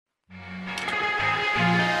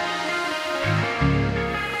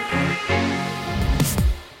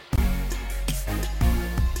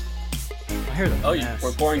hear the Oh, mess.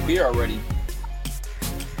 we're pouring beer already.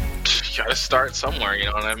 You gotta start somewhere, you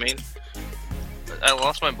know what I mean? I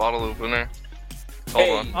lost my bottle opener. Hey,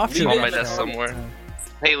 Hold on. Off leave to it on in my the desk comments. somewhere.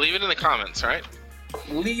 Hey, leave it in the comments, right?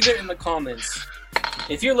 Leave it in the comments.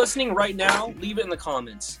 If you're listening right now, leave it in the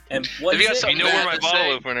comments. And what If is you got it? If you know Something where bad my to bottle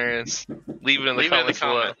say. opener is, leave it in the Leave it in the comments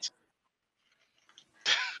below. comments.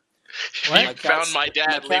 If What? you My cat's- found my dad,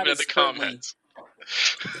 my leave cat it in is the currently- comments.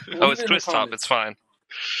 Leave Oh, it it's in the twist top. comments. It's fine.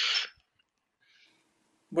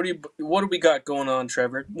 What do we got going on,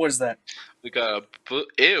 Trevor? What is that? We got a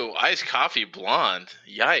ew, iced coffee blonde.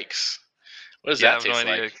 Yikes. What does Yeah, I that have no taste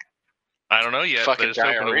idea. like? I don't know yet. Fucking But just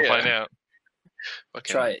open it. We'll diarrhea. find out.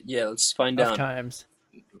 Fucking Try it. Yeah, let's find Tough out. times.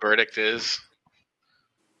 verdict is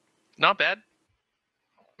Not bad.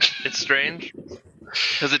 It's strange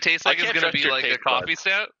because it tastes I like it's can't gonna trust be your like a taste coffee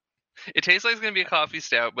stout. It tastes like it's gonna be a coffee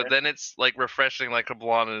stout, but then it's like refreshing like a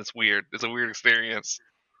blonde, and it's weird. It's a weird experience.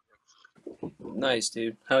 Nice,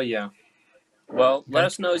 dude. Hell yeah. Well, let Okay.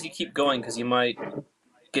 us know as you keep going because you might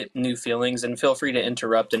get new feelings, and feel free to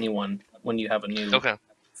interrupt anyone when you have a new Okay.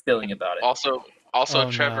 feeling about it. Also, Oh,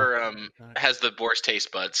 no. Trevor has the worst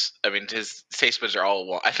taste buds. I mean, his taste buds are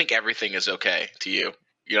all. I think everything is okay to you.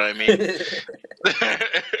 You know what I mean?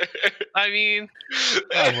 I mean,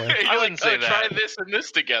 Probably. You're I wouldn't say Try that. this and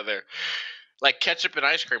this together, like ketchup and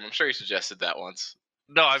ice cream. I'm sure you suggested that once.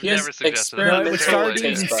 no, I've He has never suggested No, that. it experimental was That's terrible taste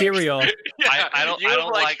idea. sardines and buds. cereal. Yeah, I you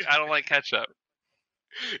don't like ketchup.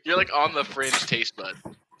 You're like on the fringe taste bud.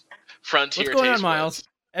 Frontier What's going on, taste Miles? buds.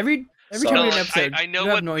 Every So- time we No, do an like, episode, I know you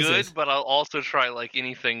have what's noises. good, but I'll also try like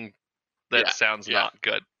anything that Yeah, sounds yeah. not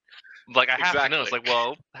good. Like I have to know. It's Exactly. like,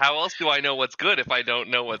 well, how else do I know what's good if I don't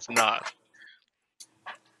know what's not?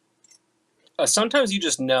 Sometimes you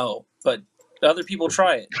just know, but other people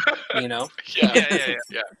try it. You know, Yeah.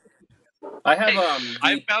 Yeah. I have Hey,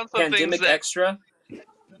 I the found some things Pandemic that Extra.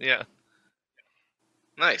 yeah.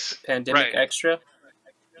 Nice. Pandemic Right. Extra.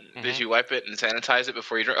 Did you wipe it and sanitize it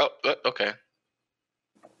before you drink? Oh, okay.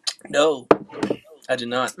 No, I did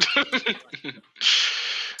not.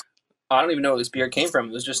 I don't even know where this beer came from.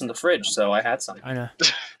 It was just in the fridge, so I had some. I know.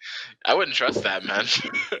 I wouldn't trust that, man.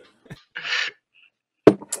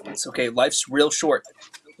 It's okay. Life's real short,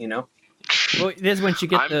 you know. Well, it is once you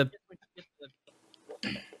get I'm- the.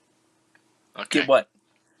 Okay. Get what?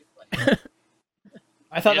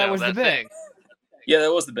 I thought Yeah, that was the bit. thing. Yeah,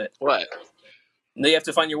 that was the bit. What? Now you have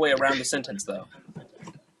to find your way around the sentence, though.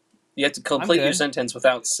 You have to complete your good. sentence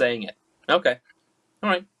without saying it. Okay. All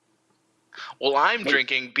right. Well, I'm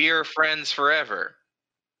drinking beer friends forever.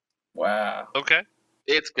 Wow. Okay,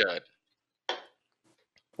 It's good.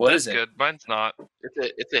 What that's is it? good. Mine's not.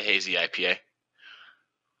 It's a hazy IPA.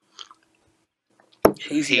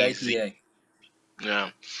 Hazy Hazy. IPA. Yeah.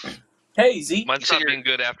 Hazy. Mine said stopped you're- being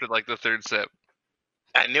good after like the third sip.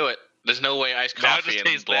 I knew it. There's no way iced Now it coffee just and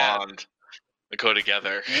tastes bad. blonde go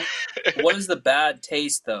together. What is the bad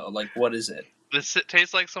taste, though? Like, what is it? It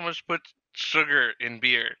tastes like someone put sugar in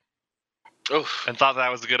beer Oof. and thought that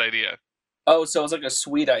was a good idea. Oh, so it's like a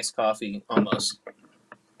sweet iced coffee, almost.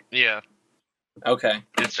 Yeah, Okay.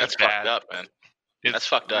 it's That's just bad. fucked up, man. It's That's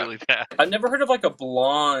fucked up. really bad. I've never heard of, like, a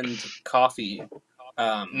blonde coffee.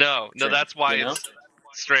 No, drink, that's why you know? it's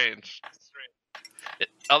strange.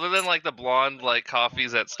 Other than like the blonde like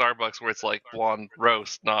coffees at Starbucks where it's like blonde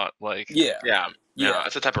roast, not like Yeah. Yeah. Yeah.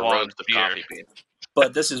 That's a type of Blonde roast of beer. coffee bean.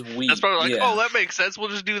 But this is wheat. that's probably like, yeah. oh, that makes sense. We'll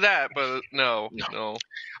just do that. But no.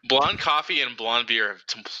 Blonde coffee and blonde beer have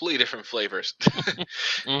completely different flavors.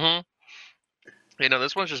 Mm-hmm. You know,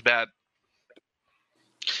 this one's just bad.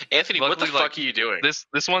 Anthony, what the Luckily, fuck are you doing? This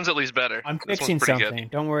one's at least better. I'm This fixing one's pretty something.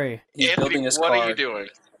 Don't worry. He's Anthony, building his what car. are you doing?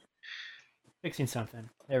 Fixing something.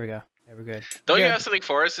 There we go. There we're good. Don't you Good. have something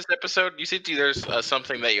for us this episode? You said there's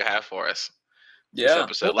something that you have for us this Yeah.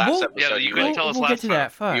 episode. Well, last we'll- episode, Yeah, you couldn't tell us we'll last get to time.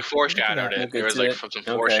 that. Fuck. you We'll foreshadowed get to it. We'll get There was to like it. some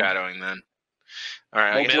Okay. foreshadowing then. All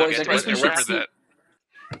right, Well, I guess boys, we'll I get guess to we it. should Remember see- that.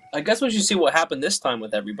 I guess we should see what happened this time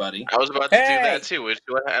with everybody. I was about to do Hey! that too. Which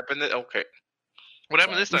what happened? Okay, What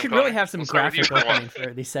happened this We time? should Connor? really have some We'll start with you graphic for one. opening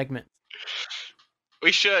for these segments.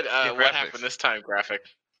 we should. Yeah, What graphics. happened this time? Graphic. What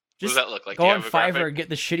Just does that look like? go Do you on have a Fiverr graphic? and get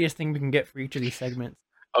the shittiest thing we can get for each of these segments.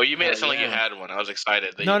 Oh, you made Oh, it sound like you yeah. had one. I was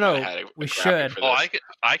excited that No, you no, had a we graphic should. for Oh, this.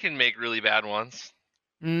 I can make really bad ones.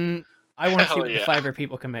 I want to see Hell what yeah. the Fiverr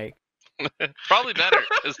people can make. Probably better,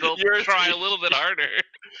 because they'll You're- try a little bit harder.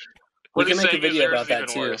 We What can it's make a saying is video theirs about is that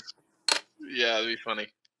even too. worse. Yeah, that'd be funny.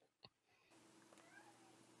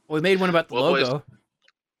 Well, we made one about the Well, boys- logo.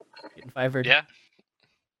 Getting Fiverr. Yeah.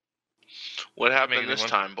 What Make a happened new this one.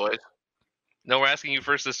 time, boys? No, we're asking you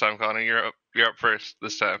first this time, Connor. You're up first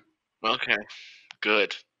this time. Okay,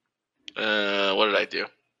 good. What did I do?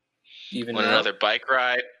 Even Went now. another bike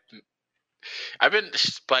ride. I've been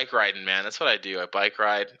just bike riding, man. That's what I do. I bike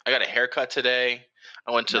ride. I got a haircut today.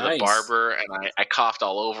 I went to the Nice. barber and I coughed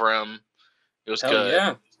all over him. It was Hell good.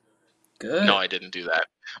 yeah. Good. No, I didn't do that.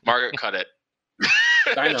 Margaret cut it.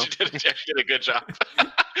 I know. she did a good job.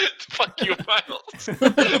 Fuck you, Miles. Hey,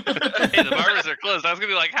 the barbers are closed. I was gonna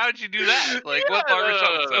be like, how'd you do that? Like, what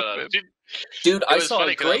barbershop is open? Dude, I was saw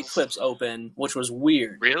funny 'cause I Great was- Clips open, which was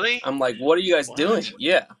weird. Really? I'm like, what are you guys What? doing?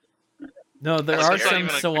 Yeah. No, there That's are not some even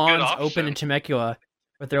a good salons option. open in Temecula,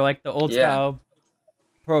 but they're like the old Yeah. style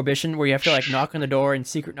prohibition where you have to like knock on the door and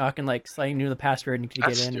secret knock and like slightly knew the password and to get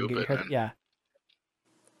That's in and get your stupid, hair. man. Yeah.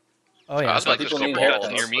 Oh I yeah. was like, people there's need no haircuts.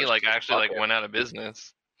 balls Near me, like actually, like Fuck it. went out of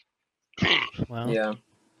business. Well. Yeah.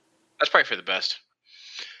 That's probably for the best.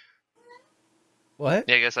 What?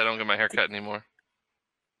 Yeah, I guess I don't get my hair cut anymore.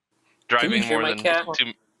 Can you Driving hear more my than cat? 2.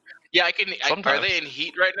 Yeah, I can. Are Sometimes. they in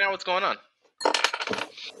heat right now? What's going on?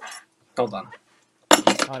 Hold on. Oh,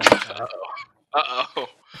 no. Uh-oh.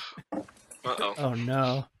 Uh-oh. Oh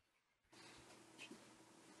no.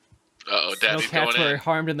 Uh-oh, No Daddy's cats going were in.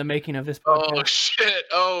 harmed in the making of this Oh, podcast. shit.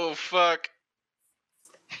 Oh, fuck.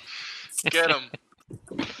 Get him.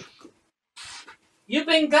 You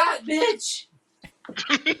been got, bitch.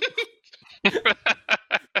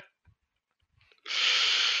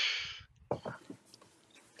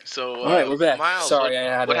 So, All right, we're back. Miles, Sorry, I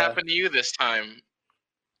had what a- happened to you this time?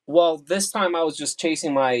 Well, this time I was just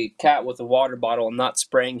chasing my cat with a water bottle and not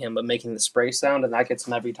spraying him, but making the spray sound, and that gets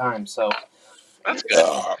him every time. So, That's good.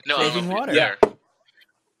 No, Saving I'm water. there.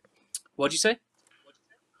 what'd you say?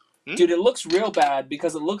 Hmm? Dude, it looks real bad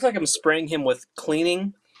because it looks like I'm spraying him with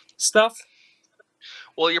cleaning stuff,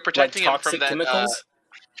 Well, you're like protecting him toxic from that chemicals.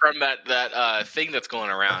 thing that's going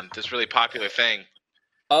around. This really popular thing.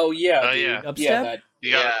 Oh yeah, Oh, dude. yeah. Dubstep? Yeah, that.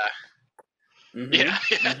 You got Mhm. Yeah.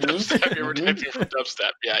 Mhm. Dubstep. You're Mhm. protecting from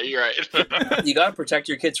dubstep. Yeah, you're right. You gotta protect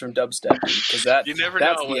your kids from dubstep because that's You never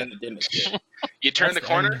that's know the when- epidemic. Shit. You turn That's the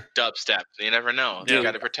corner, dubstep. You never know. Yeah. You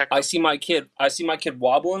got to protect I them. see my kid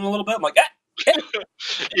wobbling a little bit. I'm like,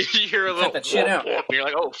 You hear a little that shit out. and you're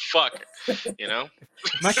like, oh fuck, you know.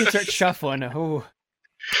 My kids start shuffling. Oh,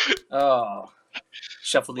 oh,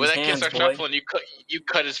 shuffle When these that kid hands, starts boy. shuffling, you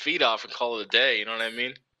cut his feet off and call it a day. You know what I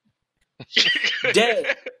mean?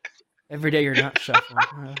 Day. every day you're not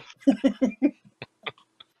shuffling.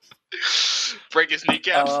 Break his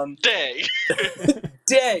kneecaps. Day.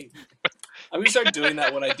 Day. I'm gonna start doing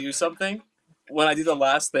that when I do something. When I do the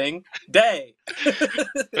last thing, day.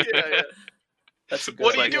 Yeah. That's a good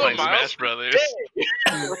What are one. you playing doing, Miles? Smash Brothers.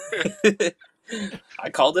 I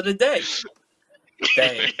called it a day.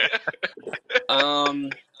 Day.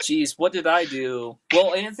 Geez, what did I do?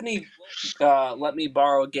 Well, Anthony let me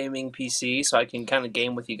borrow a gaming PC so I can kind of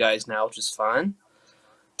game with you guys now, which is fun.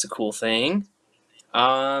 It's a cool thing.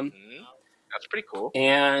 That's pretty cool.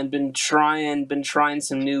 And been trying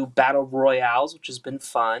some new battle royales, which has been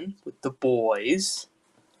fun with the boys.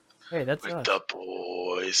 Hey, that's With us. the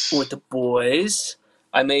boys. With the boys,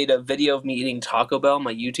 I made a video of me eating Taco Bell on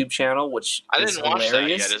my YouTube channel, which I is didn't watch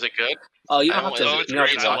hilarious. that yet. Is it good? Oh, you I don't have to. don't- You don't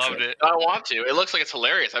have to I watch loved it. it. I want to. It looks like it's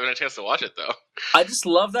hilarious. I haven't had a chance to watch it though. I just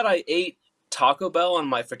love that I ate Taco Bell on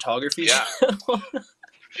my photography Yeah. channel.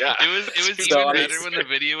 Yeah. It was So even I- better when the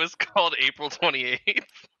video was called April 28th.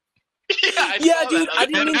 I Yeah, saw dude, that. I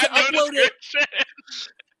didn't mean to Had no upload it. description.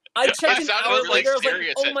 I checked an sounded hour really later. I was like,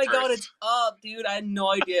 serious "Oh at my god, first. it's up, dude!" I had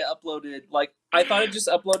no idea it uploaded. Like, I thought it just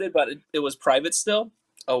uploaded, but it was private still.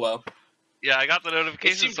 Oh well. Yeah, I got the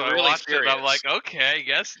notification, seemed so I really watched it, and I'm serious. like, okay, I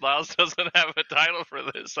guess Lyles doesn't have a title for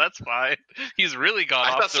this. That's fine. He's really gone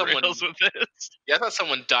I off thought the someone- rails with this. Yeah, I thought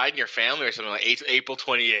someone died in your family or something like April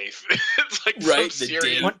 28th. It's like Right, some the serious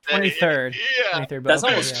date. day. 23rd. Yeah. 23rd, That's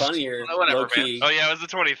okay, almost yeah. funnier. Oh, whatever, Low key. Oh yeah, it was the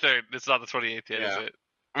 23rd. It's not the 28th yet, Yeah. is it?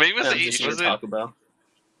 Maybe it was No, the just 8th. eat Was it? Taco Bell.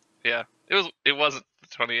 Yeah, it wasn't the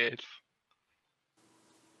 28th.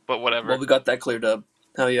 But whatever. Well, we got that cleared up.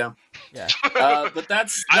 Hell yeah. Yeah. But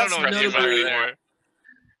that's I don't know what notably- to do anymore.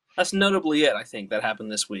 that's notably it. I think that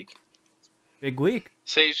happened this week. Big week.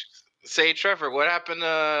 Say, Trevor, what happened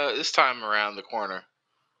this time around the corner?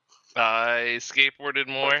 I skateboarded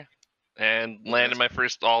more and landed my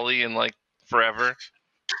first ollie in like forever,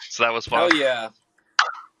 so that was fun. Oh yeah.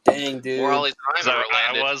 Dang, dude. More Ollie's than I've So ever I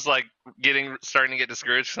landed. was like starting to get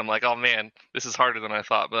discouraged. I'm like, oh man, this is harder than I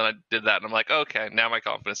thought. But then I did that, and I'm like, okay, now my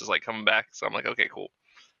confidence is like coming back. So I'm like, okay, cool.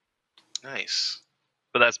 Nice.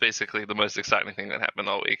 But that's basically the most exciting thing that happened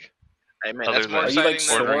all week. Hey, man, Other that's more than Are you, like,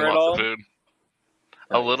 exciting than sore ordering at lots all? of food.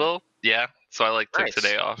 A little, yeah. So I like took Nice.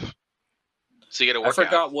 today off. So you get a I workout.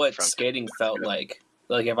 forgot what from- skating felt like.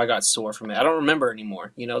 Like if I got sore from it. I don't remember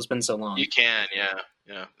anymore. You know, it's been so long. You can, yeah.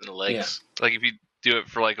 In the legs. Like if you do it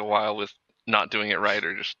for like a while with not doing it right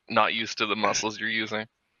or just not used to the muscles you're using.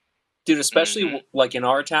 Dude, especially like in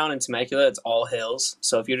our town in Temecula, it's all hills.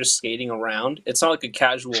 So if you're just skating around, it's not like a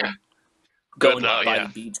casual going though, by yeah.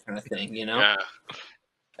 the beach kind of thing, you know? Yeah.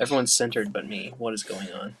 Everyone's centered but me. What is going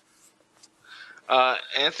on?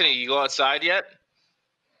 Anthony, you go outside yet?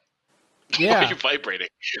 Why Yeah. are you vibrating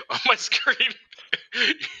on my screen?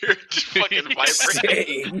 You're just fucking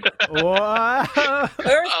vibrating. Same. Whoa.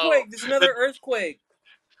 Earthquake! There's another earthquake!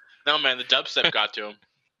 No, man, the dubstep got to him.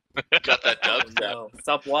 Got that Oh, dubstep. no.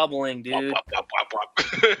 Stop wobbling, dude. Wop, wop, wop, wop.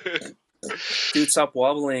 Dude, stop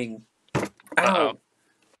wobbling. Ow. Uh-oh.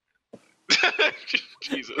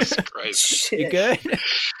 Jesus Christ. Shit. You good?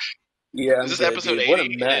 Yeah, I'm Is this good, episode dude. 80? What a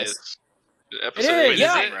It mess. is. Episode It is. 80,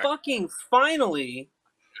 Yeah, right? fucking finally.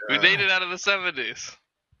 We made it out of the 70s.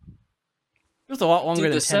 It was a lot longer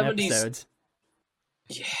Dude, than the 10 70s episodes.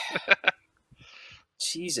 Yeah.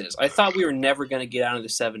 Jesus. I thought we were never going to get out of the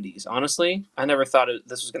 70s. Honestly, I never thought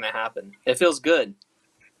this was going to happen. It feels good.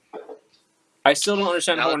 I still don't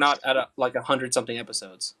understand how we're not at like 100-something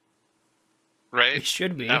episodes. We Right?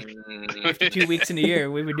 should be. Yeah. 52 weeks in a year.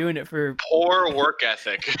 We've been doing it for Poor work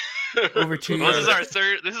ethic. over 2 Well, years.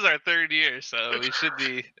 this is our third year, so we should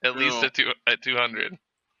be at least No. at 200.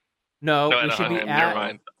 No, No, we at should be 100. Never at.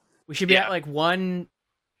 mind. We should be Yeah. at like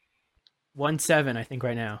 117, I think,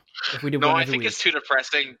 right now. If we did No, one I every think week. it's too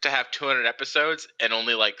depressing to have 200 episomes and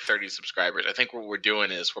only like 30 subscribers. I think what we're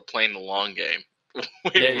doing is we're playing the long game.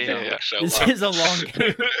 Waiting for them yeah. to show This up. is a long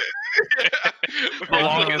game. The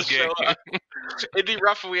longest game. It'd be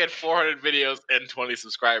rough if we had 400 videos and 20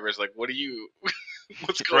 subscribers. Like, what are you?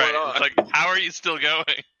 What's going Right. on? It's like, how are you still going?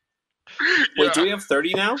 Wait, do we have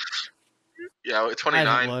 30 now? Yeah, it's I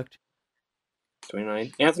haven't 29. looked.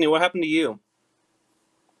 29. Anthony, what happened to you?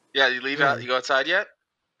 Yeah, you leave out. You go outside yet?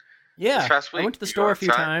 Yeah, This past I week, went to the you store go a few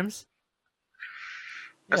outside? times.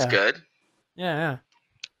 That's Yeah. good. Yeah.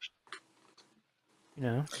 You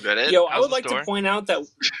know, That it? Yo, I How's would the like store? to point out that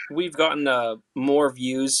we've gotten more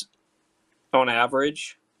views on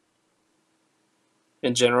average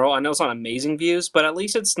in general. I know it's not amazing views, but at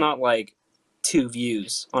least it's not like 2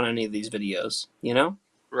 views on any of these videos, you know?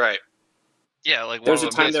 Right. Yeah, like There's one a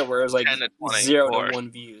of them time is there where it was like 10 to 20 0 or- to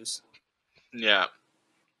 1 views. Yeah.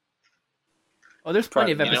 oh, there's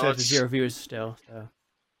plenty of Probably. You know, episodes with it's- 0 views still. So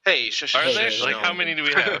Hey, shush. Are shush, there? shush, Like, no. how many do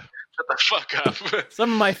we have? Shut the fuck up.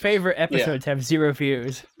 some of my favorite episodes have 0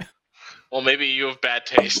 views. Well, maybe you have bad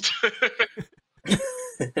taste.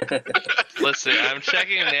 Listen, I'm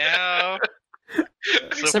checking now.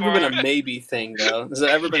 It's never been a maybe thing, though. Has it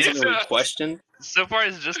ever been something we questioned? So far,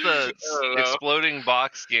 it's just the don't know. exploding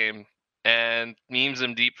box game and memes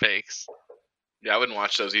and deepfakes. Yeah, I wouldn't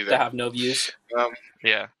watch those either. That have no views.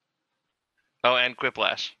 Yeah. Oh, and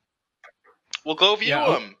Quiplash. Well, go view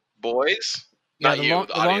Yeah. them, boys. Yeah, Not the, you, long,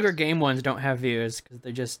 the the longer audience. game ones don't have views because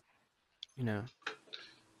they're just, no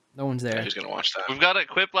one's Yeah, there. who's gonna watch that? We've got a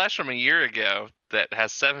Quiplash from a year ago that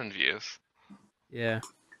has 7 views. Yeah,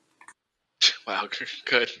 Wow,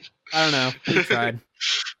 good. I don't know. We tried.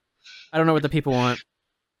 I don't know what the people want.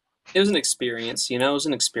 It was an experience, you know? It was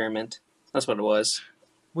an experiment. That's what it was.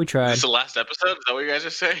 We Is tried. this the last episode? Is that what you guys are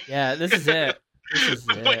saying? Yeah, this is it. This is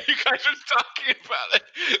What it. you guys are talking about it?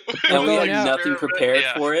 And we going had out. nothing prepared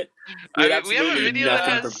Yeah. for it. We had We have a absolutely video that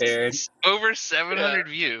nothing has prepared. over 700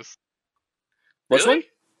 views. Which Really? one?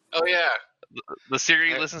 Oh yeah. The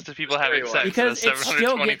Siri Yeah, listens to people the having Siri sex. one. Because and it has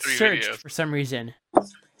still gets 723 searched videos. for some reason.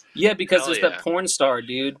 Yeah, because Hell there's yeah. that porn star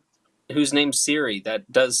dude whose name's Siri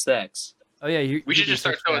that does sex. Oh yeah, We you should can just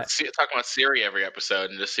start search talking about Siri every episode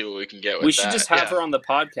and just see what we can get with We should that. just have yeah. her on the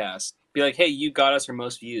podcast. Be like, hey, you got us our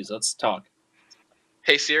most views. Let's talk.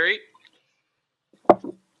 Hey Siri.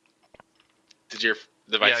 Did your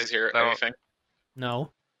devices hear no. anything?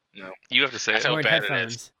 No, You have to say That's it. how I'm wearing bad it is.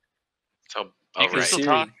 headphones. So, You oh, can right. still Siri.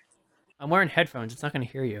 talk. I'm wearing headphones. It's not going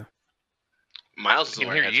to hear you. Miles I isn't can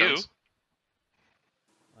wearing hear you. headphones.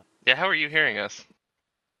 Yeah, how are you hearing us?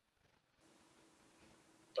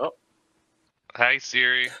 Oh. Hi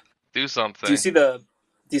Siri, do something. Do you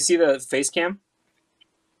see the face cam?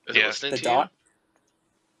 Is Yeah. it listening The to dot?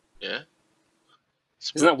 you? Yeah.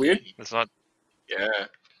 Isn't that weird? Spooky. It's not. Yeah.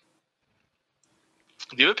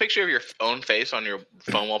 Do you have a picture of your own face on your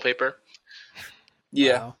phone wallpaper?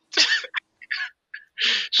 Yeah. Wow.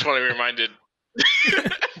 Just want to be reminded.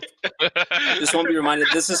 Just want to be reminded.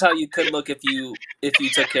 This is how you could look if you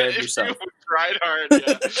took care of yourself. If you tried hard,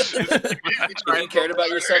 yeah. If you cared about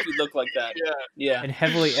yourself, you'd look like that. Yeah, Yeah. And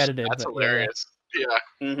heavily edited. that's but hilarious. Yeah.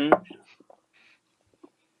 Mm-hmm.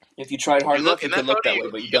 If you tried hard enough, you in could look that way,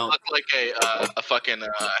 but you don't. look like a fucking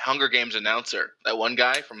Hunger Games announcer. That one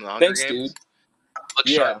guy from the Hunger Thanks, Games. dude.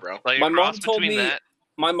 Looks Yeah. sharp, bro. Like My a mom cross told between me- that.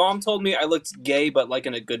 My mom told me I looked gay, but like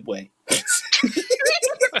in a good way.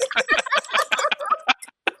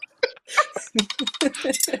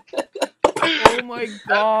 Oh my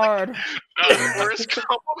god. Not the worst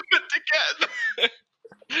compliment to get.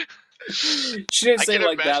 She didn't I say it can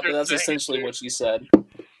like that, imagine but her that's saying it, essentially too. what she said.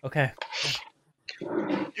 Okay. You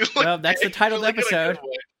look Well, that's the gay, title of but the like in a good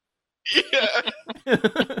way.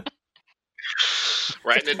 Yeah.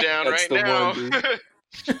 Writing it down That's right the now. one,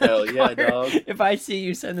 dude. Hell yeah, dog. If I see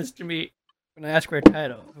you send this to me when I ask for a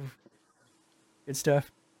title. Good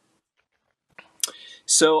stuff.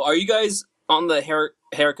 So, are you guys on the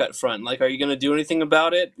haircut front? Like, are you gonna do anything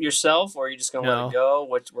about it yourself, or are you just gonna let No. it go?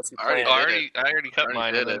 What's your Already plan? did I already cut Already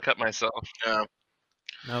mine did and then it. cut myself. Yeah.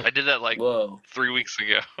 Nope. I did that like Whoa, 3 weeks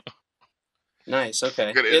ago. nice.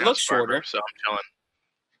 Okay, Good it in-house looks shorter. barber, so I'm chilling.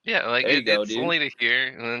 Yeah, like There you go, it's dude. only to here,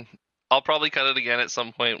 and then I'll probably cut it again at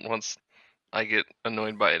some point once I get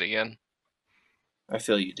annoyed by it again. I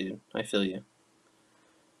feel you, dude. I feel you.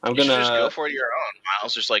 I'm You should just go gonna. for it your own,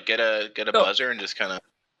 Miles. Just like get a Oh. buzzer and just kind of.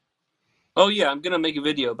 Oh yeah, I'm gonna make a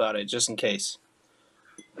video about it just in case.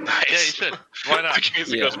 Nice. Yeah, you should. Why not? In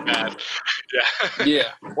case it Yeah. goes bad. Yeah.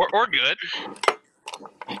 Yeah, Or good.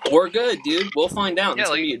 we're good, dude. We'll find out. Yeah, It's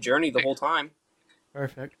gonna like- be a journey the whole time.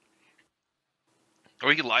 Perfect. Or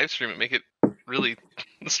we could live stream it, make it really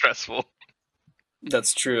stressful.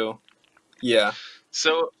 That's true. Yeah.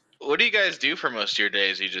 So, what do you guys do for most of your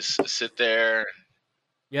days? You just sit there.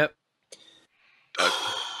 Yep. Uh,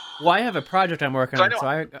 Well, I have a project I'm working 'Cause I on, know- so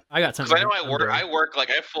I got Because something. I know I'm doing. I work like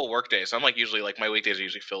I have full work days. So I'm like usually like my weekdays are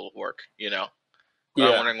usually filled with work. You know. Yeah.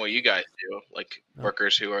 I'm wondering what you guys do, like No.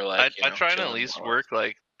 workers who are like. I try and at least work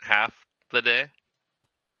like half the day,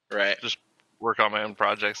 Right. work on my own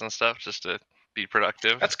projects and stuff, just to be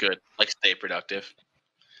productive. That's good. Like stay productive.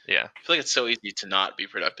 Yeah, I feel like it's so easy to not be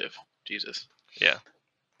productive. Jesus. yeah.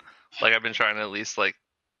 Like I've been trying to at least like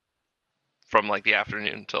from like the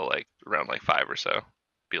afternoon till like around like 5 or so,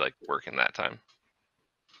 be like working that time.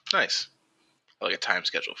 Nice. Like a time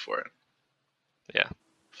schedule for it. Yeah.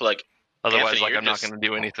 I feel like Otherwise, Anthony, like you're I'm not just- going to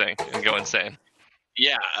do anything and go insane.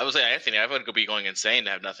 yeah, I was like Anthony. I would be going insane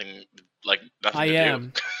to have nothing I to am.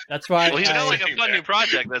 do. That's why. Well, he's got like a I- fun new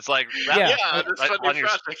project that's like that, Yeah. Yeah, that's like, fun on new your-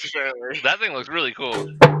 project apparently. that thing looks really cool.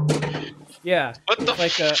 yeah, What the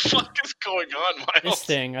like a- fuck is going on, Miles? this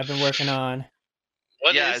thing I've been working on.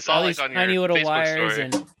 What Yeah, is it's all All like these on tiny your little Facebook wires, story.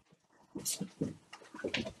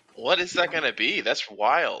 and What is that gonna be? That's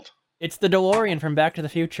wild. it's the DeLorean from Back to the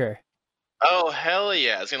Future. Oh hell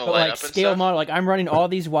yeah! It's gonna But light like up and scale stuff. model, like I'm running all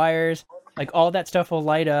these wires, like all that stuff will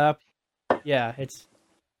light up. Yeah, it's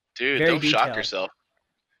Dude, very don't shock detailed. yourself.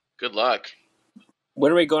 Good luck.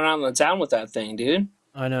 When are we going out in the town with that thing, dude?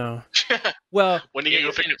 I know. Well, When are you gonna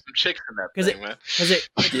go pick up some chicks in that 'Cause thing, man? because it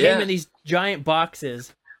Yeah. came in these giant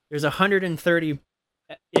boxes. There's 130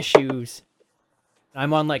 issues.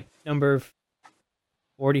 I'm on like number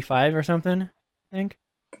 45 or something, I think.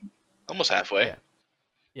 Almost halfway. Yeah.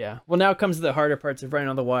 Yeah. Well, now comes the harder parts of running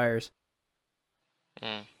all the wires.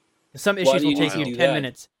 Mm. Some Why issues do will you take need you to do 10 that?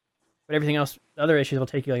 minutes, but everything else, the other issues will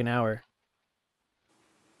take you like an hour.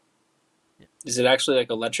 Is it actually like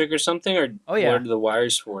electric or something, or Oh, yeah. what are the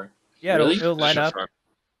wires for? Yeah, Really? it'll light That's up. fun.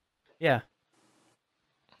 Yeah.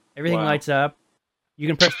 Everything Wow. lights up. You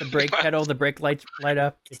can press the brake pedal, the brake lights light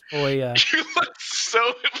up. It's fully, You look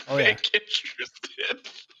so Oh, yeah. interested.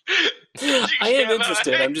 I am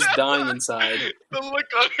interested. I'm just dying inside. The look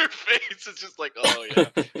on your face is just like, oh yeah.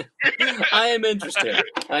 I am interested.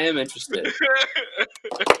 I am interested.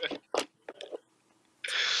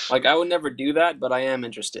 Like, I would never do that, but I am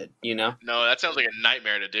interested, you know? No, that sounds like a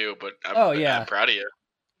nightmare to do, but Oh, yeah. I'm proud of you.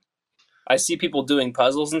 I see people doing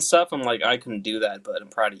puzzles and stuff. I'm like, I couldn't do that, but I'm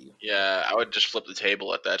proud of you. Yeah, I would just flip the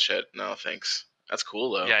table at that shit. No, thanks. That's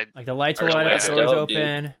cool though. Yeah, like the lights I will really light up, like doors that. Dope, dude.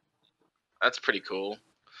 open. That's pretty cool.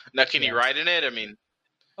 Now, can you Yeah. ride in it? I mean,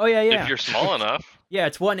 Oh, yeah, yeah. if you're small enough. Yeah,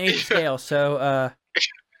 it's 1/8 scale, so,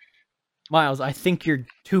 Miles, I think you're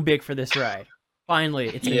too big for this ride. Finally,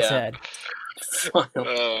 it's been Yeah. said.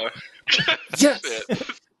 Yes! shit.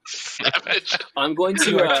 Savage. I'm going to.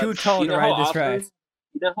 You are too tall you to know how ride this ride. authors-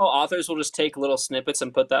 You know how authors will just take little snippets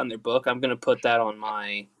and put that in their book? I'm going to put that on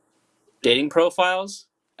my dating profiles.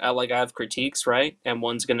 Like, I have critiques, right? And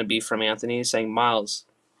one's going to be from Anthony saying, Miles,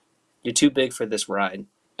 you're too big for this ride.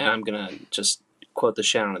 And I'm going to just quote the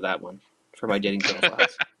shit out of that one for my dating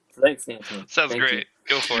profiles. Thanks, Anthony. Sounds Thank great.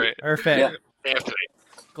 Go for it. Perfect. Yeah. Anthony.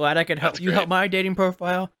 Glad I could help. That's You great. help my dating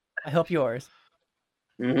profile. I help yours.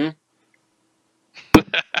 Mm-hmm.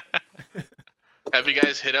 Have you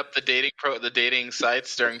guys hit up the dating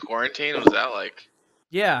sites during quarantine? What was that like?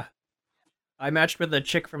 Yeah. I matched with a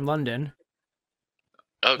chick from London.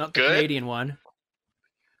 Oh, Not the good. Canadian one.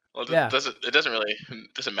 Well, Yeah. it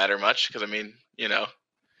doesn't matter much because I mean,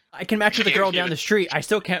 I can match with a girl down the street. I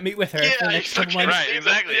still can't meet with her for the next couple months. Right,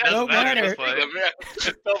 exactly. It Yeah, doesn't Don't matter. matter. It's like-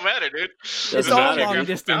 It don't matter, dude. It's Doesn't all matter, long dude.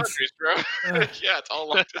 distance. Boundaries, bro. Ugh. Yeah, it's all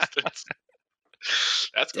long distance.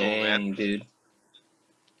 That's cool, man. Dang, dude.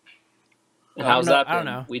 And I how's don't know- that I don't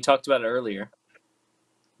been? know. We talked about it earlier.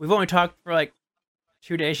 We've only talked for like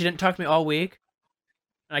 2 days. She didn't talk to me all week.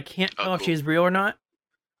 And I can't Oh, know if cool. she's real or not.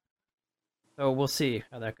 So we'll see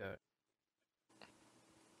how that goes.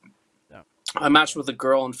 I matched with a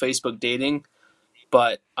girl on Facebook dating,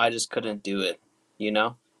 but I just couldn't do it.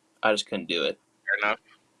 I just couldn't do it. Fair enough.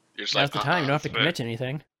 You're just Now's like, the time. You don't have to fair. commit to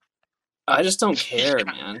anything. I just don't care,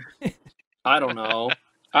 man. I don't know.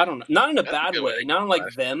 Not in a That's a bad good way. way. Not like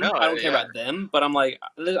them. No, I don't care yeah. about them. But I'm like,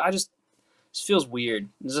 it feels weird.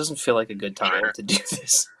 This doesn't feel like a good time Sure. to do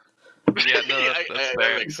this. Yeah, no, that's that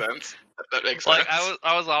fair. makes sense. That makes Like sense.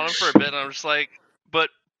 I was on him for a bit, and I'm just like, but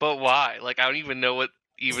why? Like I don't even know what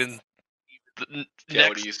even the Yeah, what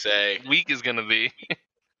next do you say? week is gonna be.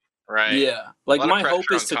 Right. Yeah. Like, A lot of my pressure hope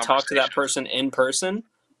is on to talk to that conversation. person in person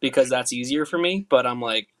because that's easier for me. But I'm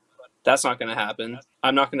like, that's not going to happen.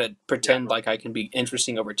 I'm not going to pretend like I can be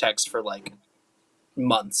interesting over text for like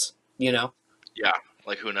months, Yeah.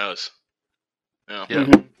 Like who knows? Yeah. Yeah.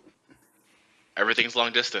 Mhm. Everything's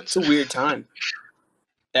long distance. It's a weird time.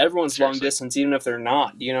 Everyone's long Seriously. distance, even if they're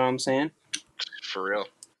not. You know what I'm saying? For real.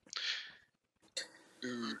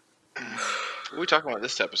 What are we talking about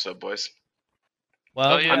this episode, boys?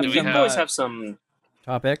 Well, Oh, yeah, I do mean, we you can have- always have some.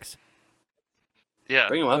 topics. Yeah.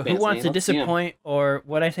 Bring them up. Who wants to Anthony. Let's see 'em. disappoint, or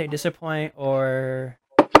what I say disappoint, or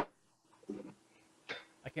I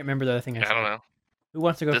can't remember the other thing I I said. don't know. Who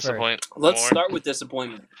wants to go first? Disappoint. Let's more. start with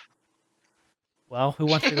disappointment. Well, who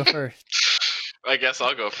wants to go first? I guess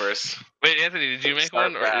I'll go first. Wait, Anthony, did you make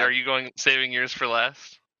Start one, or bad. are you saving yours for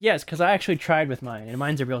last? Yes, because I actually tried with mine, and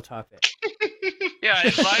mine's a real topic. Yeah,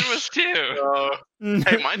 and mine was too.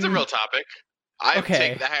 Hey, mine's a real topic. I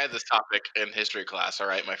Okay. had this topic in history class. All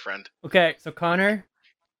right, my friend. Okay, so Connor,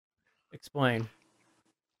 explain.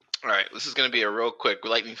 All right, this is going to be a real quick,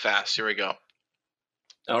 lightning fast. Here we go.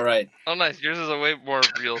 All right. Oh, nice. Yours is a way more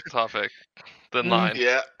real topic than Mm. mine.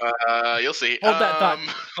 Yeah, you'll see. Hold that thought.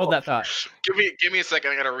 Hold that thought. Give me a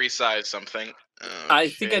second. I got to resize something. I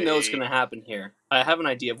think I know what's Okay. going to happen here. I have an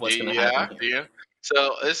idea of what's going to Yeah, happen do here. you?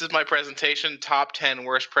 So this is my presentation: top 10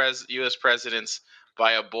 worst U.S. presidents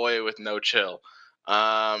by a boy with no chill.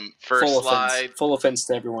 First Full slide. offense. Full offense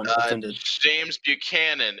to everyone offended. James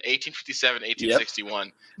Buchanan, 1857,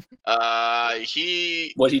 1861.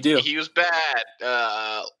 What'd he do? He was bad.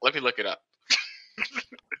 Let me look it up.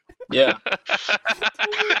 Yeah.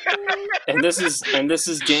 And this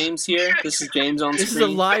is James here. This is James on This is a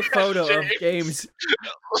screen. live photo of James.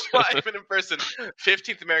 Live and in person.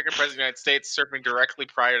 15th American president of the United States, serving directly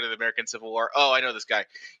prior to the American Civil War. Oh, I know this guy.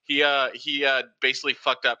 He basically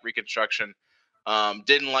fucked up Reconstruction.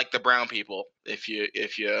 Didn't like the brown people. If you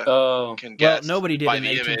Oh, can Well, guess nobody did by in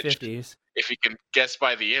the the image. 1850s. If you can guess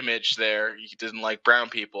by the image there, he didn't like brown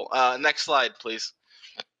people. Next slide, please.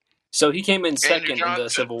 so he came in second in the Johnson.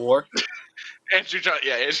 Civil War. Andrew Johnson.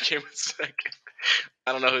 Yeah, Andrew came in second.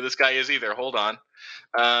 I don't know who this guy is either. Hold on.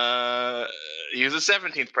 He was the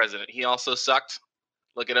 17th president. He also sucked.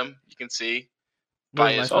 Look at him. You can see. By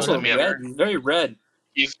Really his nice Also photo. photo. red, very red.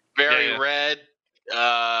 He's very Yeah, yeah.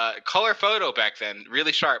 red. Color photo back then.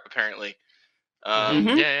 Really sharp, apparently. Mhm.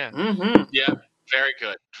 Yeah, yeah. Mm-hmm. Yeah, very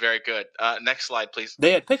good. Very good. Next slide, please.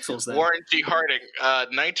 They had pixels then. Warren G. Harding,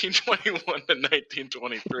 1921 to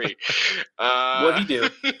 1923. What'd he do?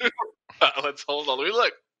 Let's hold on. Let me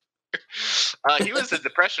look. He was a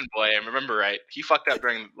depression boy. I remember right. He fucked up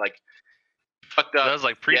during fucked up. That was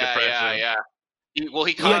like pre-depression. Yeah. He had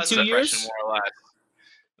caused 2 depression years? more or less.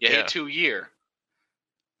 Yeah, he Yeah. had 2 year.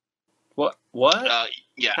 What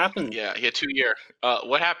Yeah. happened? Yeah, he had 2 year.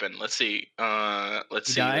 What happened? Let's see. Let's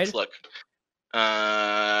He see. Let's died? look.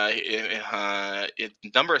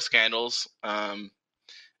 Number of scandals. And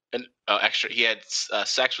extra. He had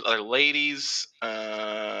sex with other ladies.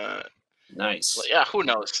 Nice. Yeah, who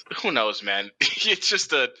knows? Who knows, man?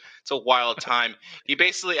 It's a wild time. He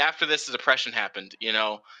basically after this, the depression happened,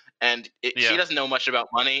 and he Yeah. doesn't know much about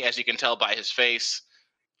money, as you can tell by his face.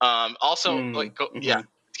 Also, Mhm. yeah,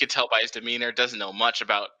 you can tell by his demeanor. Doesn't know much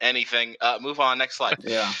about anything. Move on. Next slide.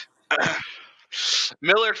 Yeah.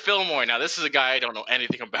 Millard Fillmore. Now, this is a guy I don't know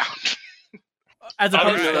anything about. As I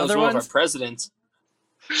opposed didn't know to that was other one of our ones. presidents.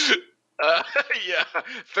 Yeah,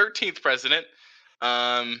 13th president.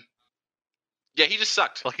 Yeah, he just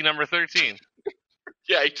sucked. Lucky number 13.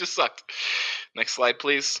 Yeah, he just sucked. Next slide,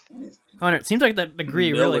 please. Connor, it seems like that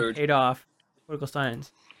degree really Millard. paid off. Political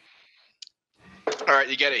science. All right,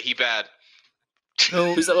 you get it. He bad.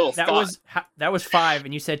 So Who's that little that thought? was 5,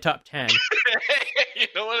 and you said top 10. You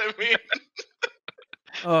know what I mean?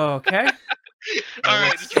 Okay. All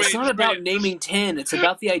right, It's not about naming 10. It's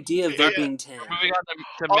about the idea of there Yeah. being 10. Moving on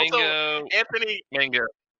to Also, mango. Anthony,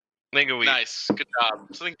 Mango weed. nice, good job.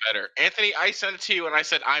 Something better. Anthony, I sent it to you and I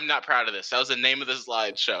said, I'm not proud of this. That was the name of the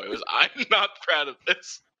slideshow. It was, I'm not proud of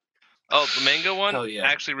this. Oh, the mango one? Hell yeah.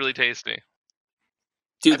 Actually really tasty.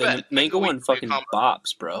 Dude, I the bet. mango Mango one weed fucking combo.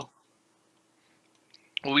 bops, bro.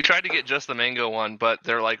 Well, we tried to get just the mango one, but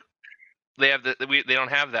they're like, they don't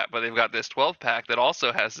have that, but they've got this 12-pack that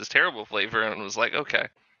also has this terrible flavor, and it was like, okay.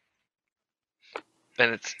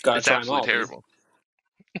 And it's Gotta try 'em absolutely all, dude. terrible.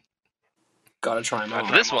 Gotta try them all.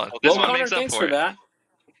 Try This 'em all. one, this Well, one Connor, makes up thanks for for it. that.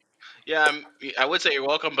 Yeah, I would say you're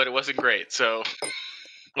welcome, but it wasn't great. So,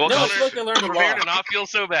 Well, No, I Connor, feel like I learned a prepare lot. to not feel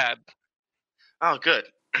so bad. oh, good.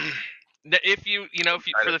 If you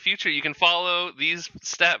for the future, you can follow these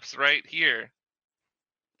steps right here.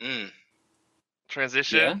 Mm.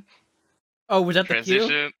 Transition. Yeah? Oh, was that the cue?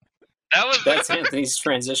 Transition. That was That's Anthony's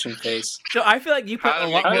transition face. So I feel like you put How a to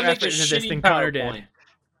lot How more to make effort a into this shitty than Connor did. PowerPoint.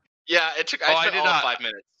 Yeah, it took. Oh, I I spent did all not. 5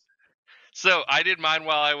 minutes. So I did mine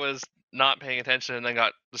while I was not paying attention, and then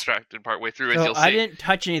got distracted partway through, as So you'll see. I didn't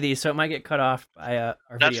touch any of these, so it might get cut off by our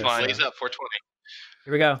That's video. fine. so- Blaze up 420.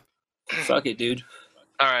 Here we go. Fuck it, dude.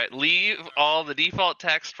 All right, leave all the default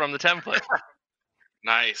text from the template.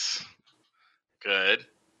 Nice. Good.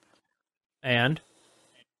 And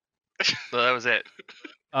So that was it.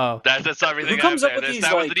 oh, That's everything. Who comes I have up there. with these,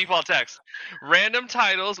 That was like- the default text. Random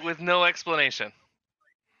titles with no explanation.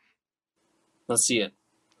 Let's see it.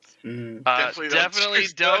 Mm. Definitely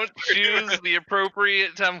don't Choose the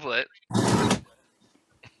appropriate template.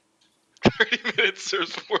 30 minutes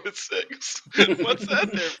serves 4 to 6. What's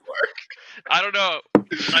that there for? I don't know.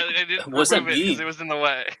 I didn't What's that remove it because mean? it was in the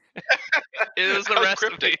way. It was the How recipe.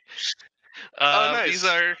 cryptic. Oh, nice. These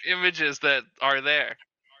are images that are there.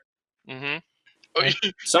 Oh,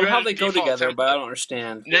 Somehow had a they go default together, template. but I don't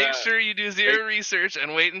understand. Yeah. Make sure you do zero research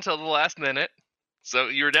and wait until the last minute. So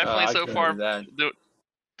you're definitely I so couldn't far do that.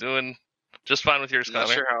 doing just fine with yours, I'm not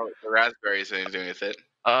Connor. sure how the raspberries have anything to do with it.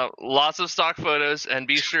 Lots of stock photos, and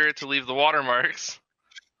be sure to leave the watermarks.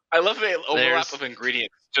 I love the overlap There's- of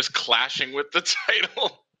ingredients just clashing with the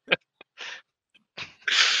title.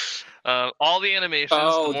 All the animations,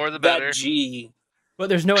 Oh, the more the better. that G. but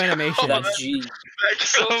there's no animation. That G.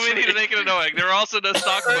 So many to make it annoying. There are also no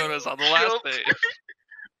stock photos on the last page.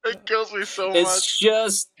 It kills me so much.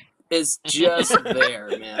 It's just there,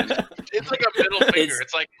 man. It's like a middle finger. It's-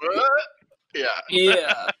 It's like, what? Yeah.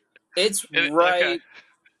 Yeah. It's Okay. right.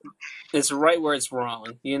 It's right where it's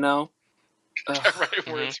wrong, you know? Ugh. Right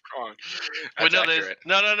where Mhm. it's wrong. But That's no, accurate.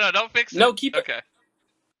 no, don't fix it. No, keep it. Okay.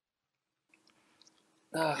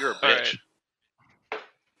 Ugh. You're a All right. bitch.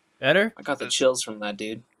 Better? I got the chills from that,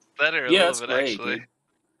 dude. Better a Yeah, little that's bit, great, actually. dude.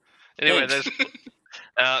 Anyway, Thanks.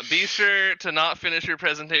 there's. Be sure to not finish your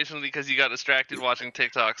presentation because you got distracted watching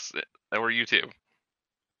TikToks or YouTube.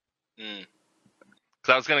 Mm.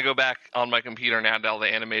 Because I was gonna go back on my computer and add all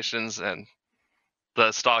the animations and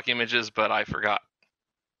the stock images, but I forgot.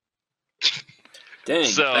 Dang.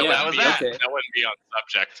 So, yeah, that was be that. Okay. That wouldn't be on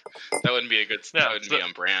subject. That wouldn't be a good. Yeah, that wouldn't be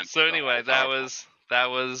on brand. So anyway, that PowerPoint.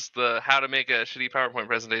 was the how to make a shitty PowerPoint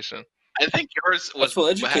presentation. I think yours was feel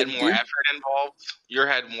had educated, more dude. effort involved. Your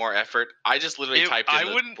had more effort. I just literally typed in I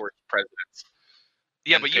the wouldn't- word presidents.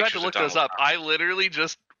 Yeah, And but you had to pictures of look those Donald up. I literally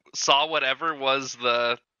just saw whatever was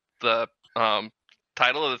the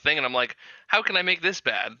title of the thing, and I'm like, how can I make this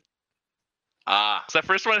bad? Ah, So that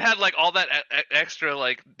first one had like all that extra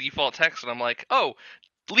like default text, and I'm like, oh,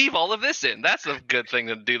 leave all of this in. That's a good thing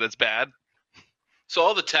to do. That's bad. so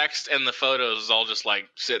all the text and the photos is all just like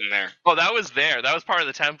sitting there. Oh, that was there. That was part of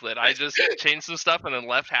the template. I just changed some stuff and then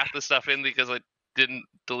left half the stuff in because I didn't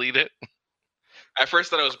delete it. At first,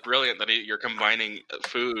 thought it was brilliant that you're combining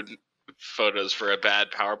food photos for a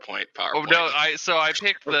bad PowerPoint. Oh no! I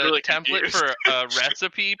picked I'm the really template confused. for a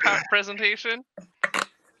recipe presentation,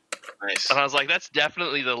 Nice. and I was like, that's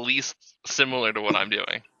definitely the least similar to what I'm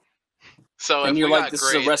doing. So And if you're we like, got this is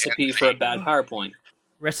a grades, recipe for a bad PowerPoint.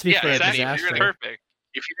 Recipe Yeah, for a exactly. disaster. Perfect.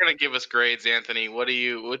 if you're gonna give us grades, Anthony, what'd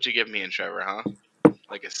you give me and Trevor, huh?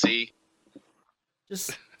 Like a C?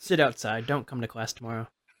 Just sit outside. Don't come to class tomorrow.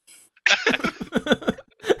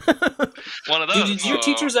 One of Dude, those. did your Oh.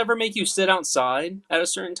 teachers ever make you sit outside at a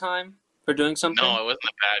certain time for doing something? No, I wasn't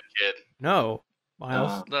a bad kid. No,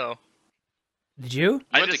 Miles. No, Did you? You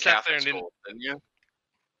I went just to sat there Catholic and didn't. school, didn't you?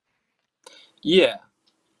 Yeah.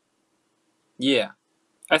 Yeah.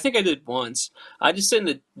 I think I did once. I just sit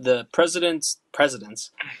in the president's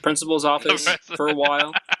principal's office president. for a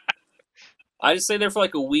while. I just stayed there for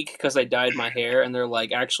like a week because I dyed my hair, and they're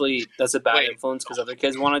like, actually, that's a bad Wait. influence because other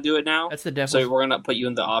kids want to do it now. That's the devil's. So we're gonna put you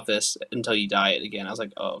in the office until you dye it again. I was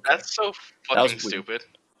like, oh, okay. That's so That was fucking weird. stupid.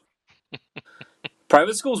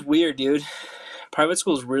 Private school's weird, dude. Private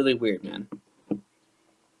school's really weird, man.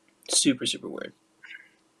 Super, super weird.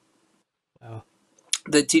 Wow.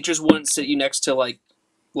 The teachers wouldn't sit you next to like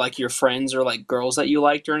your friends or like girls that you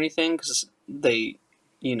liked or anything because they,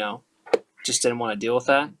 just didn't want to deal with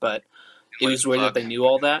that. But it was weird that they knew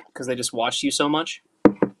all that because they just watched you so much.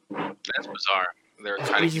 That's bizarre. They're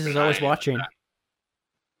trying to Jesus keep is an always eye on watching, that.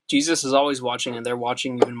 Jesus is always watching, and they're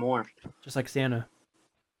watching even more. just like Santa.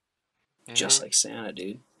 Just like Santa,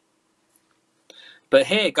 dude. But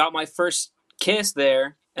hey, I got my first kiss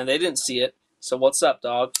there, and they didn't see it. So what's up,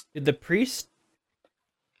 dog? Did the priest?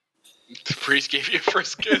 The priest gave you a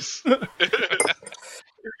first kiss. What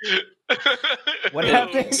Oh,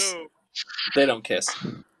 happens? no. They don't kiss.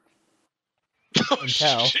 Oh, And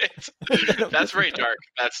tell. shit. That's very dark,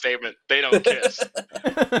 that statement. They don't kiss.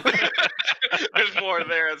 There's more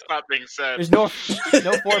there that's not being said. There's no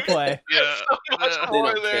foreplay. Yeah. So much Yeah. They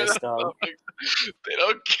more don't there kiss, that's dog. not being- They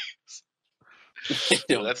don't kiss.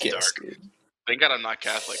 They don't That's kiss, dark. dude. Thank God I'm not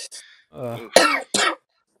Catholic.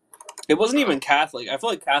 It wasn't even Catholic. I feel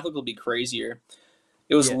like Catholic will be crazier.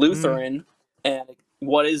 It was Yeah. Lutheran, and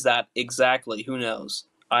what is that exactly? Who knows?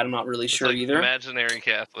 I'm not really It's sure like either. imaginary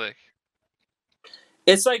Catholic.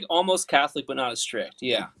 It's like almost Catholic, but not as strict.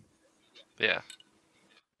 Yeah, Yeah.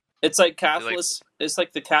 it's like Catholics. It's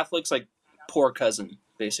like the Catholics' like poor cousin,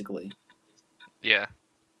 basically. Yeah.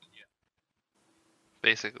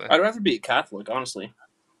 Basically. I'd rather be a Catholic, honestly.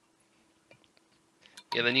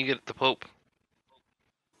 Yeah, then you get the Pope.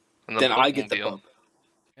 And Then I get the Pope-mobile.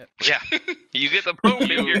 Pope. Yeah. You get the Pope if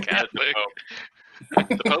You you're get the Catholic.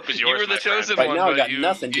 The Pope is You yours. were the my friend. chosen Right one, now, I but got you,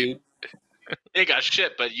 nothing, you, dude. You ain't got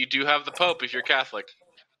shit, but you do have the Pope if you're Catholic.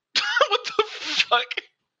 What the fuck?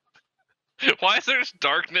 Why is there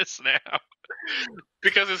darkness now?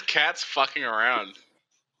 Because his cat's fucking around.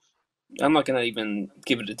 I'm not gonna even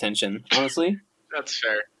give it attention, honestly. That's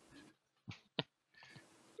fair.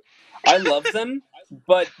 I love them,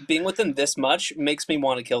 but being with them this much makes me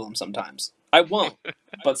want to kill them sometimes. I won't,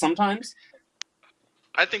 but sometimes.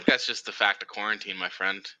 I think that's just the fact of quarantine, my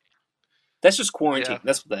friend. That's just quarantine. Yeah.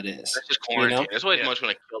 That's what that is. That's just quarantine. You know? That's why you Yeah. much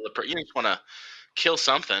want to kill the person. You just want to kill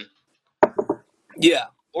something. Yeah,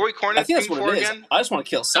 Or we I quarantined think that's what for it is. again? I just want to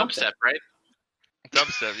kill something. Dubstep, right?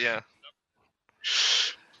 Dubstep, yeah.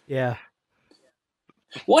 Yeah.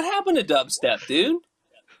 What happened to dubstep, dude?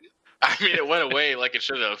 I mean, it went away like it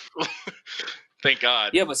should have. Thank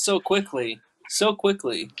God. Yeah, but so quickly. So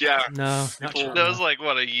quickly. Yeah. No, not People- sure. That was like,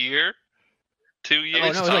 what, a year? 2 Oh years?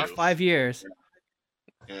 no, it was like 5 years.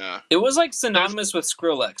 Yeah. It was like synonymous with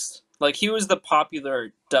Skrillex. Like, he was the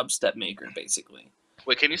popular dubstep maker, basically.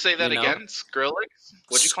 Wait, can you say that You know? again? Skrillex?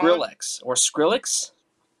 What'd you call it? Skrillex. Or Skrillex?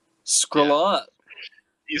 Skrill up.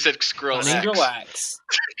 You said Skrillex. Skrillex.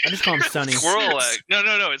 I just call him Sonny. Squirrel egg.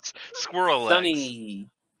 No, it's squirrel egg. Sunny.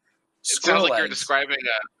 It sounds like you're Skrillex. describing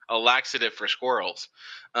a laxative for squirrels.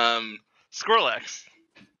 Squirrelex.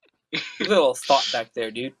 Little thought back there,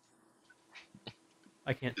 dude.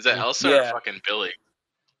 I can't. Is that see. Elsa Yeah. or fucking Billy?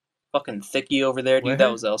 Fucking Thicky over there, dude. Where?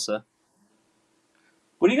 That was Elsa.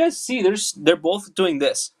 What do you guys see? They're both doing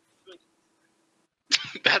this.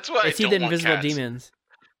 That's why They I see don't the want invisible cats. demons.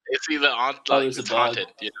 It's either there's it's a bug. haunted.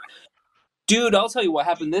 You know? Dude, I'll tell you what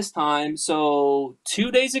happened this time. So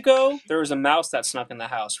 2 days ago, there was a mouse that snuck in the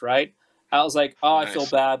house, right? I was like, oh, I feel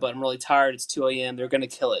Nice. bad, but I'm really tired. It's 2 a.m. They're going to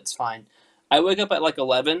kill it. It's fine. I wake up at like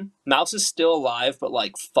 11. Mouse is still alive, but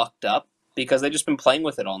like fucked up because they've just been playing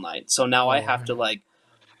with it all night. So now I Oh, have to like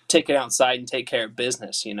take it outside and take care of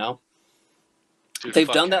business, you know? Dude, They've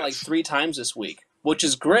fuck done that like cats. 3 times this week, which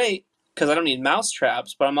is great because I don't need mouse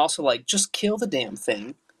traps, but I'm also like, just kill the damn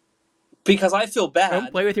thing because I feel bad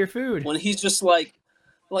Don't play with your food. when he's just like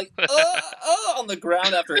on the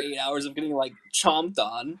ground after 8 hours of getting like chomped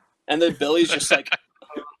on, and then Billy's just like,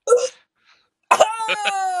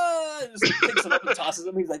 just like, picks him up and tosses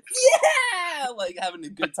him. He's like, yeah, like having a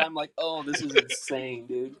good time. Like, oh, this is insane,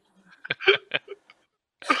 dude.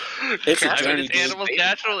 It's a Cats are journey, It's dude. animals'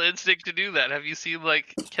 natural instinct to do that. Have you seen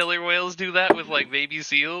like killer whales do that with like baby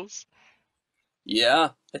seals? Yeah,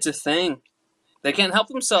 it's a thing. They can't help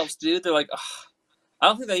themselves, dude. They're like, ugh. I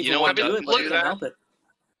don't think they even You know want what, to do it, but look they at can't that. help it.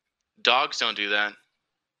 Dogs don't do that.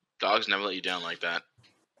 Dogs never let you down like that.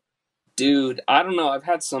 Dude, I don't know. I've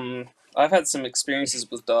had some experiences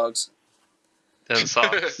with dogs. Then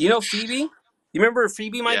socks. You know Phoebe? You remember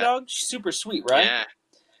Phoebe, my Yeah. dog? She's super sweet, right?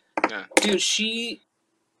 Yeah. Dude, she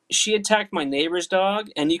she attacked my neighbor's dog,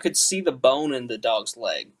 and you could see the bone in the dog's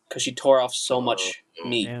leg because she tore off so much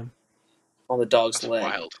meat Damn. on the dog's That's leg.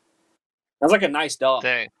 wild. That's like a nice dog.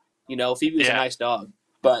 Dang. You know, Phoebe was a Yeah. nice dog,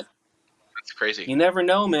 but That's crazy. you never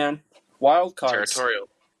know, man. Wild cards.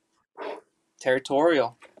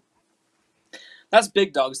 Territorial. That's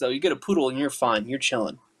big dogs, though. You get a poodle and you're fine. You're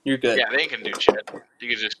chilling. You're good. Yeah, they ain't gonna do shit. You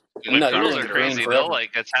can just No, you're Poodles in are the green crazy. forever. They'll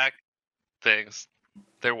like attack things.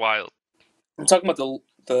 They're wild. I'm talking about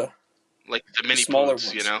the like the mini smaller poodles,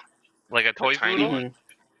 ones. you know, Like a toy tiny poodle. one. Mhm.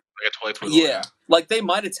 like a toy poodle. Yeah, like they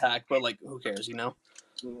might attack, but like who cares, you know?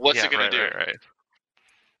 What's Yeah, it gonna right, do? Right.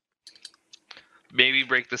 Maybe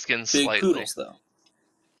break the skin Big slightly. poodles, though.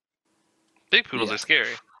 Big poodles Yeah. are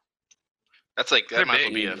scary. That's like They're that might as well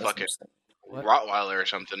big. be Yeah, a that's fucking What? Rottweiler or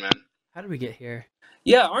something, man. How did we get here?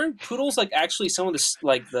 Yeah, aren't poodles like actually some of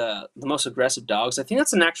the most aggressive dogs? I think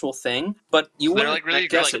that's an actual thing, but you They're wouldn't like really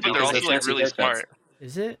guess aggressive, it but they're because also they like fancy really haircuts. smart.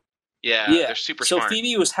 Is it? Yeah, Yeah, they're super so smart.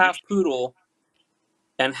 Phoebe was half poodle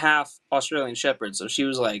and half Australian Shepherd, so she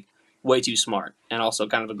was like way too smart and also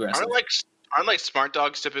kind of aggressive. Aren't like smart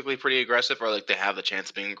dogs typically pretty aggressive, or like they have the chance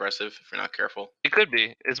of being aggressive if you're not careful? It could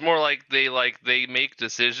be. It's more like they make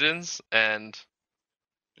decisions, and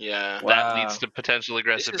Yeah. Wow. that leads to potential This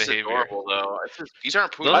aggressive is behavior. adorable, though. These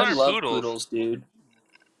aren't Those poodles. I aren't love poodles. poodles, dude.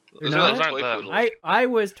 Those They're are not? like Those toy aren't poodles. I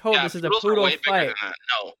was told Yeah, this is a poodles are poodle way bigger fight. than that.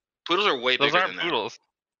 No, poodles are way Those bigger aren't than poodles.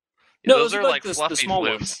 No, those are like the fluffy small floofs.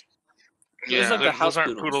 ones. that. Those Yeah, like the Those house aren't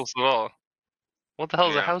poodles. poodles at all. What the hell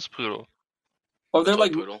is a Yeah. house poodle? Or they're toy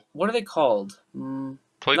like poodle. what are they called? Toy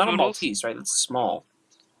Not a poodles? Maltese, right? That's small.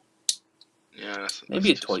 Yeah, Maybe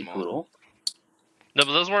a that's too toy small. poodle. No,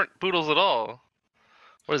 but those weren't poodles at all.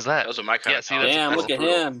 What is that? Those are my kind Yeah, of see, dogs. that's a Damn, poodle. look at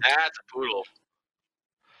poodle. him. That's a poodle.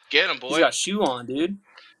 Get him, He's boy. got a shoe on, dude.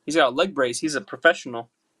 He's got a leg brace. He's a professional.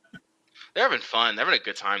 They're having fun. They're having a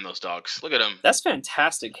good time. Those dogs. Look at them. That's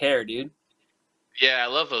fantastic hair, dude. Yeah, I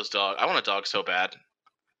love those dogs. I want a dog so bad.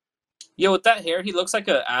 Yo, with that hair, he looks like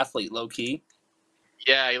an athlete, low key.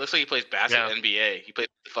 Yeah, he looks like he plays basketball Yeah. NBA. He plays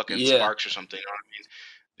the fucking Yeah. Sparks or something. You know what I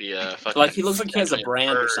mean? The fucking Like he looks like he has a Spurs.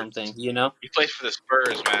 brand or something, you know? He plays for the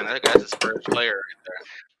Spurs, man. That guy's a Spurs player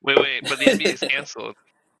right there. Wait, but the NBA is canceled.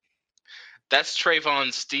 That's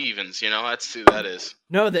Trayvon Stevens. You know, that's who that is.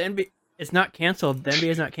 No, the NBA it's not canceled. The NBA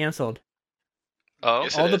is not canceled. Oh,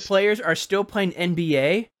 Yes, All it the is. players are still playing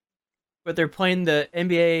NBA, but they're playing the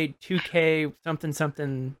NBA 2K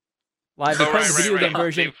something live. They're Oh, playing right, the video right, game right.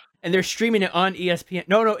 version, They've- and they're streaming it on ESPN.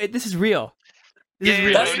 No, this is real. This Yeah, is yeah,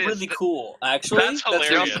 real. no, That's it is. really cool, actually. That's They're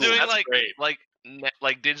hilarious. also doing That's great.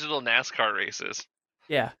 like digital NASCAR races,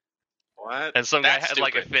 Yeah. What? and some guy That's had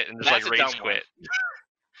like a stupid. fit and just That's like a rage dumb one. quit.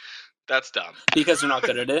 That's dumb. Because they're not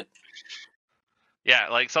good at it. Yeah,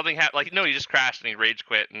 like something happened. Like no, he just crashed and he rage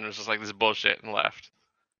quit and was just like this is bullshit and left.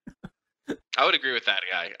 I would agree with that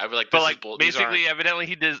guy. I'd be like, this But is like bull. These aren't- basically, evidently,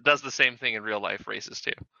 he does the same thing in real life races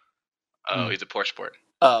too. Oh, he's a poor sport.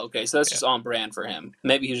 Oh, okay. So that's Yeah. just on brand for him.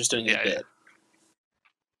 Maybe he's just doing his Yeah, bit.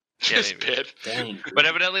 Yeah, This maybe. bit. Dang. dude. But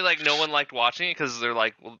evidently, like no one liked watching it because they're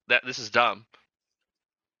like, well, this is dumb.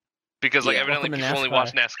 Because like Yeah, evidently welcome to people only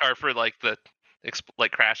watch NASCAR for like the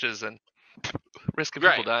like crashes and risk of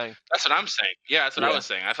people Right. dying. That's what I'm saying. Yeah, that's what I Yeah. was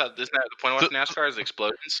saying. I thought isn't that the point of watching NASCAR is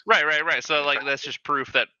explosions? Right. So like that's just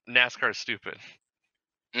proof that NASCAR is stupid.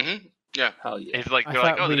 Mm-hmm. Yeah. Hell yeah. If like I they're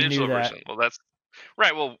like, thought oh, the we digital knew that. version. Well, that's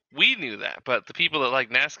right. Well, we knew that, but the people that like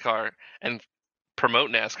NASCAR and promote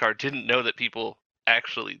NASCAR didn't know that people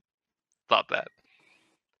actually thought that.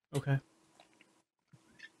 Okay.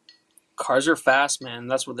 Cars are fast, man.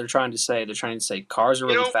 That's what they're trying to say. They're trying to say cars are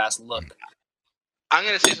You really know- fast. Look. I'm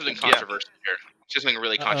gonna say something Yeah. controversial here. Something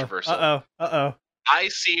really controversial. Uh-oh. I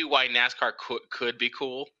see why NASCAR could be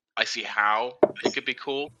cool. I see how it could be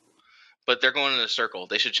cool, but they're going in a circle.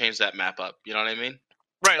 They should change that map up. You know what I mean?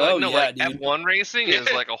 Right. Like Oh, no, yeah, like dude. F1 racing is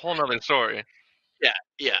like a whole nother story.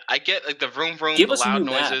 Yeah, I get like the vroom vroom, Give the us a loud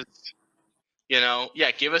new map. noises. You know,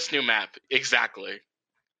 yeah, give us new map exactly.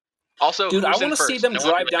 Also, Dude, I who's in want to see first? them No one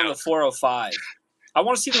drive really down the knows. 405. I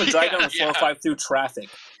want to see them drive down the Yeah, 405 through traffic.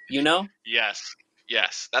 You know? Yes,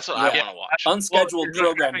 that's what Yeah. I want to watch. Unscheduled there's no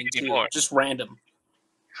programming, traffic too. anymore. Just random.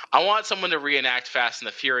 I want someone to reenact Fast and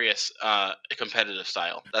the Furious competitive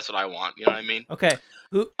style. That's what I want. You know what I mean? Okay.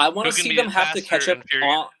 I want Who to can see be them the have to catch faster up and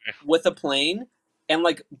furious? with a plane and,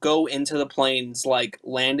 like, go into the plane's, like,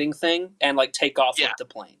 landing thing and, like, take off Yeah. with the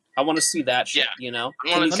plane. I want to see that shit, Yeah. you know? I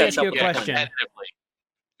Can want you to Let me catch ask up you a with the question. plane? competitively.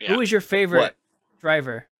 Yeah. Who is your favorite What?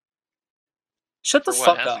 driver? Shut the For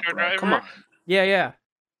what, fuck up, NASCAR bro. Come driver? on. Yeah.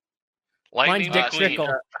 Lightning Mine's Dick McQueen.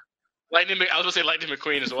 Trickle. Lightning. I was gonna say Lightning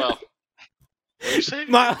McQueen as well. What did you say?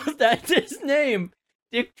 Miles, that's his name.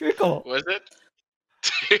 Dick Trickle. Was it?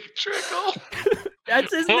 Dick Trickle.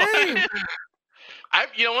 That's his What? name.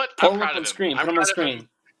 You know what? Pull I'm him up proud on of him. screen. I'm Put him on proud of screen. him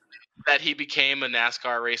that he became a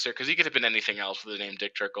NASCAR racer because he could have been anything else with the name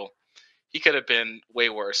Dick Trickle. He could have been way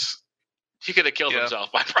worse. He could have killed Yeah. himself.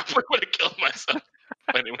 I probably would have killed myself.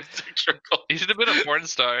 My name was Dick Trickle. He should have been a porn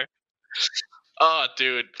star. Oh,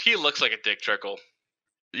 dude, he looks like a Dick Trickle.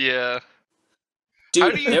 Yeah. How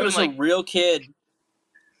Dude, do you there even, was a like- real kid.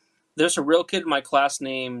 There's a real kid in my class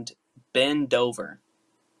named Ben Dover,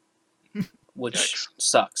 which Yikes.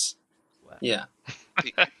 sucks. Wow. Yeah,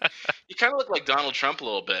 You kind of look like Donald Trump a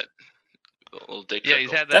little bit. A little Dick Yeah, Trickle.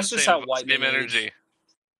 he's had that That's just same, how white same men energy.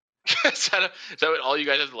 is that what all you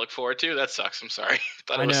guys have to look forward to? That sucks. I'm sorry.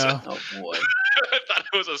 I know. oh boy. I thought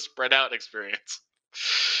it was a spread out experience.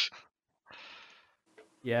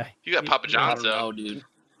 Yeah. You got Papa I John's don't though. know, dude.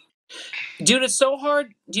 Dude, it's so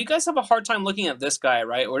hard. Do you guys have a hard time looking at this guy,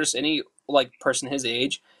 right, or just any like person his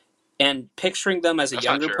age, and picturing them as a That's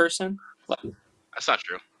not younger true. person? That's not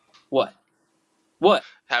true. What? What?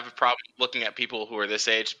 Have a problem looking at people who are this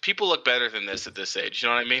age. People look better than this at this age. You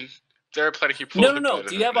know what I mean? There are plenty of people. No, who no, look no. better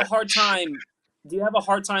Do you than have a that. hard time? Do you have a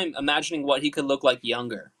hard time imagining what he could look like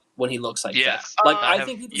younger when he looks like Yes. that? Like I I have-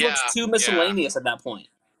 think he yeah, looks too miscellaneous at that point.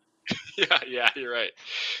 Yeah, you're right.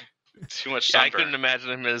 Too much Yeah, I sunburn. couldn't imagine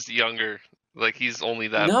him as younger. Like he's only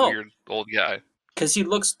that No. weird old guy. Because he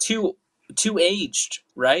looks too aged,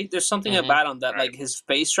 right? There's something Mhm. about him that Right. like his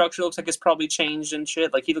face structure looks like it's probably changed and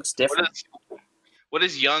shit. Like he looks different. What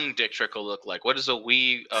does young Dick Trickle look like? What does a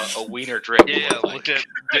wiener drip Yeah, look like? look at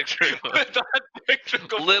Dick Trickle. Dick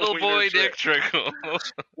Trickle, Little wiener boy drip. Dick Trickle.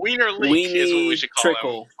 Wiener leak is what we Weenie should call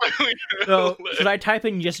trickle. him. So should I type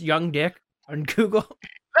in just young Dick on Google?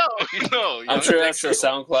 No. I'm young sure Dick that's a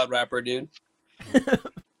Trickle. SoundCloud rapper, dude.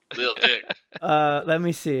 Little Dick. Let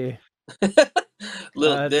me see.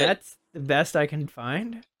 Little Dick. That's the best I can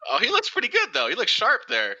find. Oh, he looks pretty good though. He looks sharp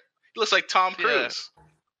there. He looks like Tom Yeah. Cruise.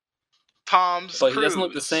 Tom's But Cruise. he doesn't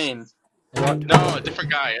look the same. No, a different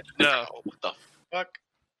guy. No. What the fuck?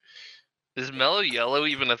 Is Mellow Yellow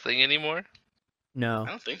even a thing anymore? No,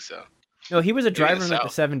 I don't think so. no, he was a Maybe driver the in like the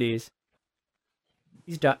South. 70s.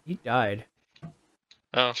 He died.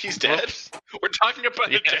 Oh, He's dead? whoops. We're talking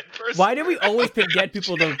about Yeah. a dead person. Why do we always pick dead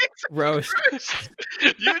people to roast?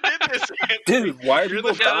 You did this, Anthony. Dude, why are You're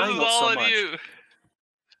people the- Yeah, dying this is all so on much? you.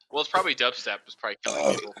 Well, it's probably dubstep. It's probably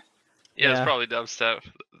killing people. Yeah, Yeah. it's probably dubstep.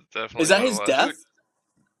 Definitely. Is that what it his was. death?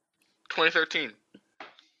 2013.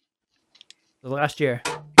 The last year.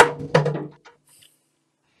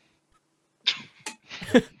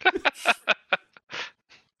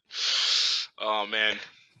 Oh man.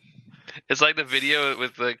 It's like the video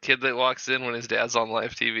with the kid that walks in when his dad's on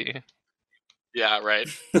live TV. Yeah, right.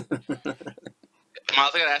 Miles,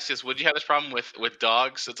 I gotta ask you this: would you have this problem with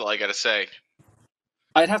dogs? That's all I gotta say.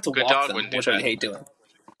 I'd have to Good walk dog them, wouldn't do which I that. hate doing.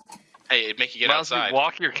 Hey, it'd make you get Miles, outside.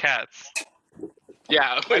 walk your cats.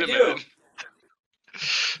 Yeah, wait a do.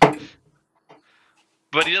 minute.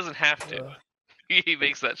 But he doesn't have to. Ugh. He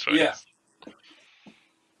makes that choice. Yeah.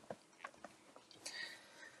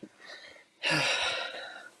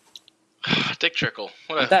 Dick Trickle.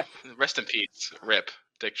 What a That- rest in peace. Rip.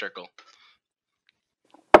 Dick Trickle.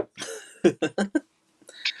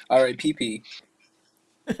 All right, PP.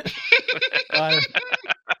 God,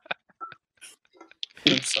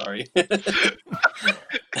 I'm sorry. That's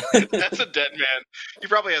a dead man. He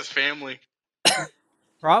probably has family.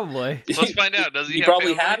 probably. Let's find out. Does he, He have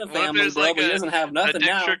probably family? had a What if family, there's bro, like but he a, doesn't have a nothing Dick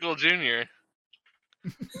now. Trickle Jr.?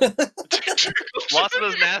 Dick Trickle. Lots of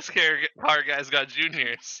those NASCAR guys got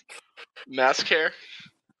juniors. NASCAR.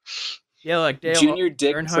 Yeah, like Dale Junior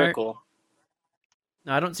Dick Earnhardt. Trickle.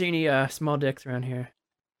 No, I don't see any small dicks around here.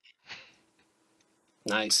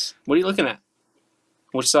 Nice. What are you looking at?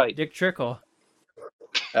 Which site? Dick Trickle.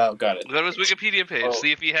 Oh, got it. Go to his Wikipedia page. Oh.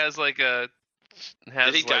 See if he has like a.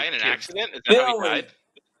 Did he die like, in an kids. accident? Is that how he Billy. died?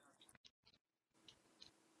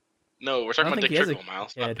 No, we're talking I don't about think Dick he has a Trickle,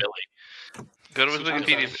 Miles, not kid. Billy. Go to his I'm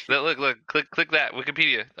Wikipedia. Look, click that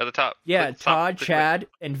Wikipedia at the top. Yeah, Click the top. Todd, Click Chad,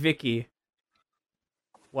 and Vicky.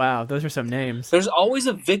 Wow, those are some names. There's always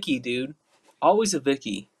a Vicky, dude. Always a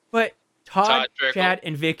Vicky. But Todd, Todd Trickle. Chad,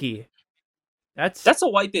 and Vicky. That's That's a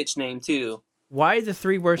white bitch name, too. why the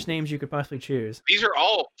three worst names you could possibly choose. These are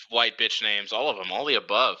all white bitch names, all of them, all the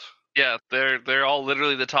above. Yeah, they're all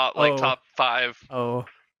literally the top Oh. top 5. Oh,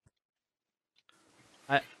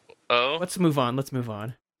 Oh, let's move on. Let's move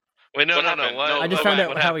on. wait, no, What no, happened? no. What? No, I just what found out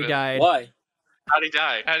what how he happened? died. Why? How'd he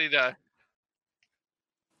die? How'd he die?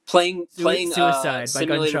 Playing Suicide by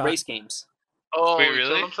simulated gunshot. race games. Oh, Wait, he really?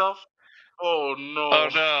 killed himself? Oh no. Oh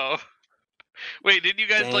no. Wait, didn't you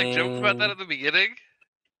guys like joke about that Dang. at the beginning?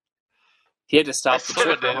 He had to stop the If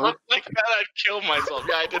trip. it Huh? looked like that, I'd kill myself.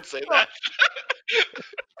 Yeah, I did say that.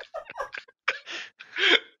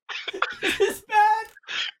 This is bad.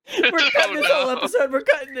 We're cutting this whole episode. We're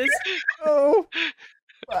cutting this. Oh.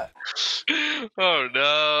 Oh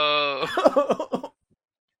no.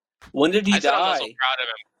 When did he I said I was also die? proud of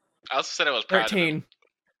him. I also said I was proud of him.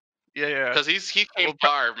 13. Yeah. Because he came Well,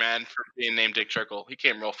 far, man, for being named Dick Trickle. He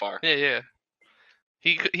came real far. Yeah.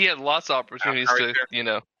 He had lots of opportunities Right to,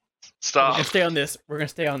 there. We're stop. gonna stay on this. We're gonna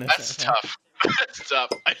stay on this. That's tough. That's tough.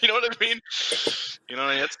 You know what I mean? You know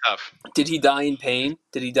what I mean? It's tough. Did he die in pain?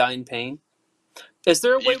 Is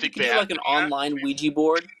there a You way we think can they do like have an to do that? online Ouija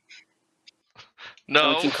board? So No.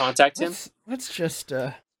 we can contact him? Let's just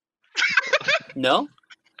No?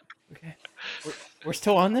 okay. We're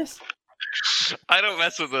still on this? I don't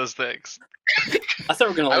mess with those things. I thought we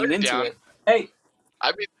were gonna I lean would be into down. it. Hey,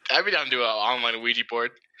 I'd be down to do an online Ouija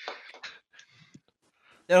board.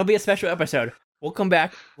 That'll be a special episode. We'll come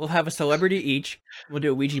back. We'll have a celebrity each. We'll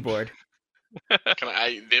do a Ouija board. They've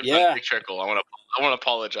Yeah. done Dick Trickle. I want to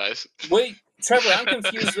apologize. wait, Trevor, I'm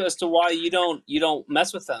confused as to why you don't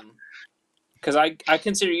mess with them. Because I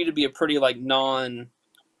consider you to be a pretty like You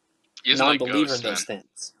just like non-believer ghosts, in those man.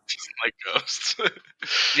 things. Just like ghosts.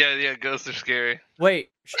 Yeah, ghosts are scary. Wait,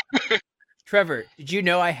 Trevor, did you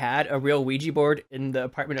know I had a real Ouija board in the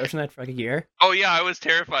apartment at Oceanside for like a year? Oh yeah, I was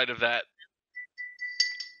terrified of that.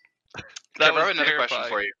 Trevor, I have was another question terrifying.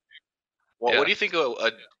 for you. What Yeah. do you think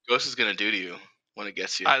a ghost is gonna do to you when it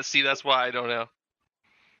gets you? See, that's why I don't know.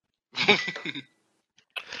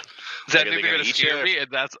 Is Like, that are they either gonna gonna eat scare you? me?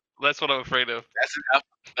 And that's what I'm afraid of.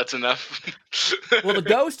 That's enough. Well, the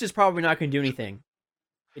ghost is probably not going to do anything.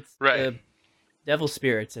 It's Right. the devil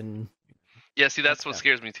spirits and Yeah, see, that's what Yeah.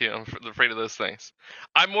 scares me too. I'm afraid of those things.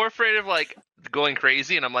 I'm more afraid of like going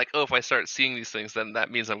crazy, and I'm like, oh, if I start seeing these things, then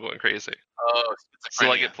that means I'm going crazy. Oh, So,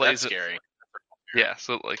 like, it schizophrenia. plays That's it- scary. Yeah,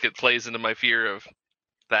 so like it plays into my fear of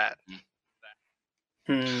that.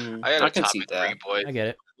 I got a can see topic for that. you, boys. I get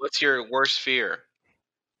it. What's your worst fear?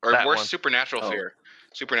 Or That worst one. supernatural Oh. fear?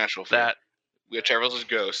 Supernatural fear. That Whichever is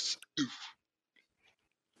ghosts.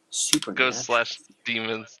 Super ghosts /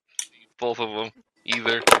 demons, both of them,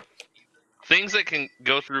 either. Things that can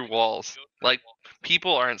go through walls. Like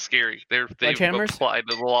people aren't scary. They've Sledgehammers? applied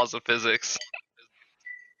to the laws of physics.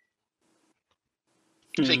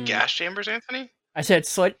 Did you say gas chambers, Anthony? I said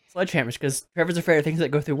sledgehammers because Trevor's afraid of things that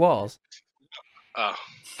go through walls. Oh.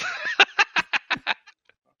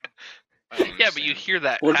 Yeah, but you hear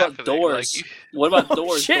that. What about happening, doors? Like, What about Oh,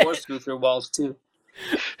 doors? shit. Doors go through walls too.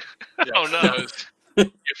 Oh, no. You're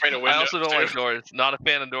afraid of windows. I also don't too? like doors. Not a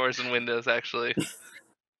fan of doors and windows, actually.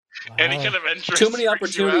 Any Wow. kind of entrance. Too many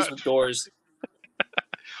freaks you opportunities out. with doors.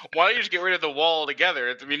 Why don't you just get rid of the wall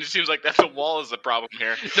altogether? I mean, it seems like the wall is the problem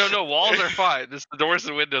here. No, walls are fine. It's the doors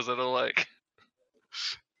and windows I don't like.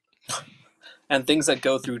 And things that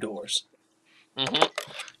go through doors. Mm-hmm.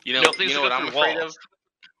 You know, No, things you know that what go I'm through afraid walls. of?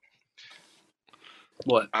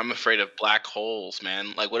 What? I'm afraid of black holes,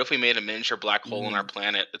 man. Like, what if we made a miniature black hole in Mm. our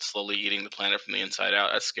planet that's slowly eating the planet from the inside out?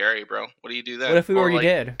 That's scary, bro. What do you do then? What if we Or, already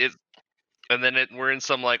like, did? And then we're in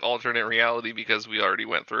some like alternate reality because we already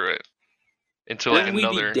went through it. Into like Wouldn't we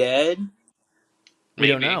another. be dead? We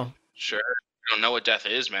don't maybe. know. Sure. We don't know what death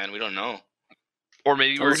is, man. We don't know. Or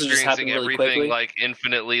maybe we're Or does it just experiencing happen really everything quickly? like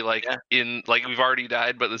infinitely, like Yeah. in like we've already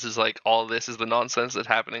died, but this is like all this is the nonsense that's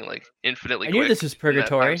happening like infinitely. I knew quick this was in that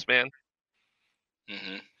time purgatory. span. Hmm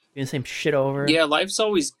Doing the same shit over. Yeah, life's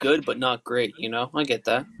always good but not great, you know? I get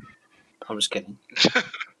that. I'm just kidding.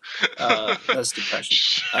 That's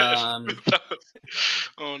depression.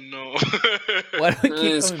 Oh no. Why do we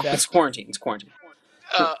keep It's, coming back? it's quarantine. It's quarantine.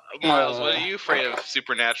 Miles, what are you afraid of?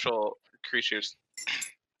 Supernatural creatures.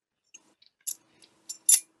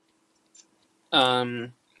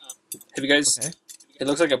 Have you guys? Okay. It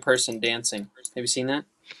looks like a person dancing. Have you seen that?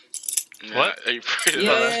 What? Are you afraid of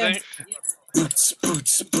Yeah. that? Boots,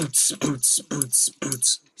 boots, boots, boots, boots,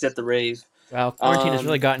 boots. He's at the rave. Wow, quarantine has Um,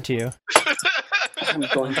 really gotten to you. I'm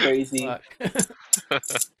going crazy. Fuck.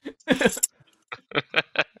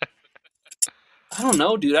 I don't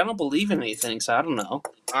know, dude. I don't believe in anything, so I don't know.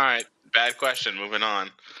 All right, bad question. Moving on.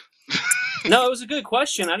 No, it was a good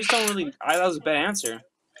question. I just don't really. That was a bad answer.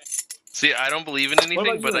 See, I don't believe in anything,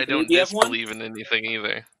 about but you? I don't Do you have one? disbelieve in anything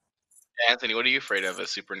either. Anthony, what are you afraid of? A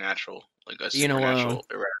supernatural, like a You know, supernatural.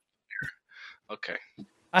 Okay.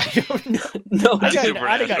 I don't know. No, I dude,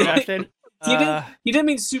 got nothing. he didn't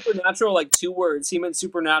mean supernatural like two words. He meant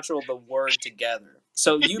supernatural the word together.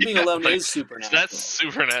 So you being alone like, is supernatural. That's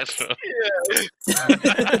supernatural.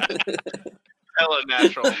 Hella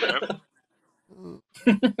natural, man.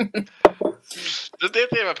 Does they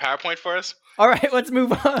have a PowerPoint for us? All right, let's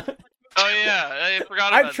move on. Oh yeah, I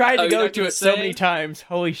forgot about I've tried Oh, to you're go not to gonna it so say? many times.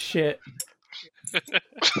 Holy shit! that.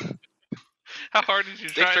 How hard did you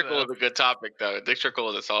Dick try Trickle that? was a good topic, though. Dick Trickle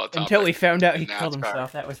was a solid topic. Until we found out he in killed NASCAR.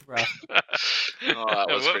 himself. That was rough. Oh, that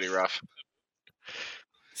was pretty Whoops. rough.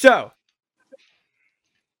 So,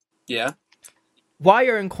 Yeah. while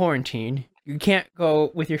you're in quarantine, you can't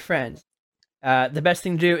go with your friends. The best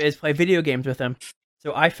thing to do is play video games with them.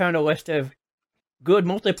 So I found a list of good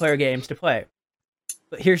multiplayer games to play.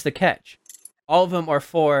 But here's the catch. All of them are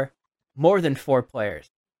for more than 4 players.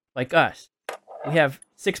 Like us. We have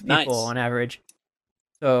 6 people Nice. on average.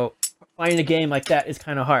 So finding a game like that is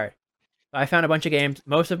kind of hard. So I found a bunch of games.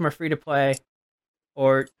 Most of them are free to play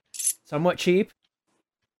or somewhat cheap.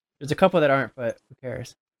 There's a couple that aren't, but who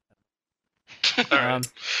cares? All right.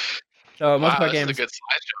 So Wow, multiplayer this is a games. good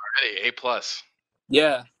slideshow already. A+.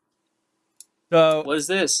 Yeah. So What is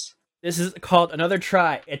this? this is called Another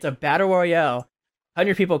Try. It's a battle royale,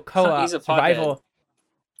 100 people co-op He's a pothead. survival.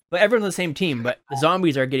 But everyone's on the same team, but the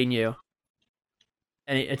zombies are getting you.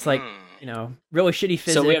 And it's like, you know, really shitty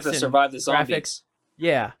physics. So we have to and survive the graphics. zombies.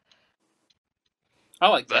 Yeah. I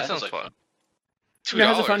like That that. sounds fun. It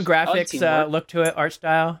has a fun I like graphics teamwork. look to it, art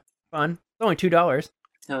style. Fun. It's only $2.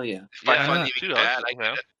 Hell yeah. By Yeah, fun, not. you mean $2, bad. I yeah.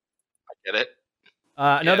 get it. I get it.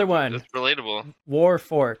 Another Yeah, one, It's relatable. War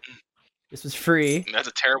Fork. This was free. That's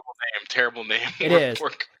a terrible name. Terrible name. It is.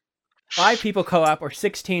 5 people co-op or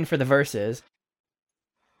 16 for the verses.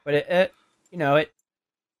 But it you know, it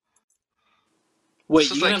Wait,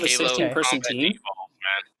 This is you can like have a Halo 16-person Combat team? Default,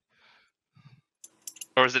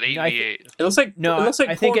 man. Or is it No, I 8v8? It looks like No, it looks like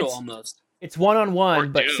I think Portal it's- almost. it's 1-on-1, Or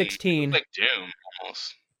but Doom. 16. It's like Doom,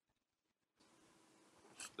 almost.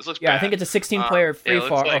 This looks Yeah, bad. I think it's a 16-player Yeah, free it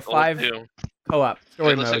for looks like or 5 old Doom. co-op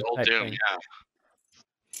story It looks mode like old type Doom, thing. yeah.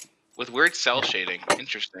 With weird cell shading.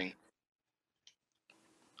 Interesting.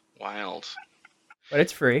 Wild. But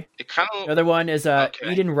it's free. It kind of... Another one is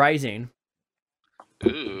Okay. Eden Rising.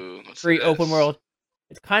 Ooh. What's Free this? open world.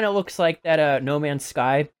 It kind of looks like that No Man's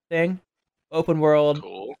Sky thing. Open world,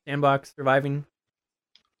 Cool. sandbox, surviving.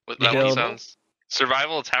 That one build. sounds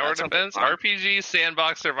survival tower That sounds defense, fun. RPG,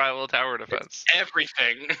 sandbox, survival tower defense.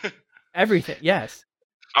 Everything. Everything, yes.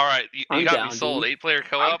 All right, you I'm got down, me sold. dude. 8-player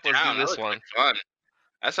co-op. I'm Let's down. do this That looks one. like fun.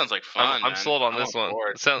 That sounds like fun, I'm man. sold on I'm this one.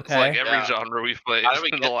 board. It sounds Okay. like every Yeah. genre we've played How do we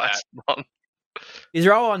in get the last month. These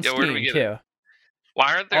are all on Yeah, where do we Steam, get too.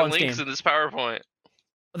 Why aren't there All on links Steam. in this PowerPoint?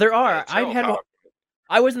 There are. Yeah, it's all powerful.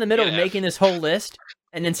 I was in the middle of Yeah. making this whole list,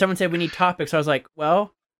 and then someone said we need topics. So I was like,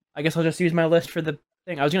 well, I guess I'll just use my list for the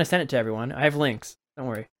thing. I was going to send it to everyone. I have links. Don't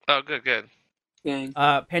worry. Oh, good. Gang.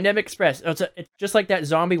 Pandemic Express. It's just like that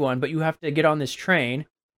zombie one, but you have to get on this train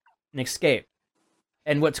and escape.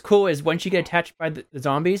 And what's cool is once you get attached by the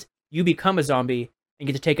zombies, you become a zombie and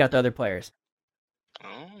get to take out the other players.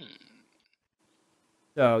 Oh.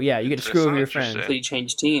 So yeah, you get to screw over your friends. Interesting. So you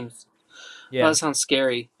change teams. Yeah. Oh, that sounds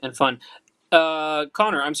scary and fun.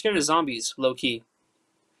 Connor, I'm scared of zombies, low key.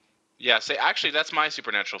 Yeah, actually, that's my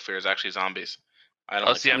supernatural fear is actually zombies. I don't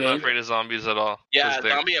Oh, like see, I'm zombies. not afraid of zombies at all. Yeah, 'Cause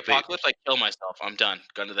zombie apocalypse, I kill myself. I'm done.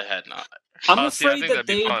 Gun to the head. No. I'm I afraid think that that'd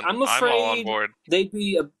be fun. I'm I'm all on afraid board. they'd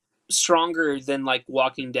be stronger than like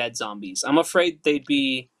Walking Dead zombies. I'm afraid they'd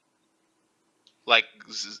be Like,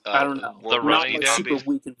 I don't know, World The War not running Z like zombies. super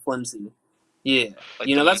weak and flimsy. Yeah, Like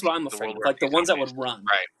you know the that's what ones- I'm the afraid World of. War Like the Z ones that zombies. would run.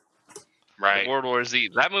 Right. World War Z.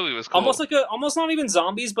 That movie was cool. Almost not even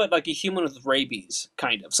zombies, but like a human with rabies,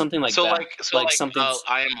 kind of something like so that. like something.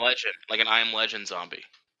 I Am Legend, like an I Am Legend zombie.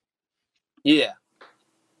 Yeah,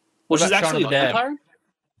 which What is about Shaun actually of a the Dead? vampire.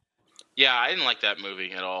 Yeah, I didn't like that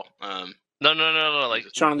movie at all. No. Like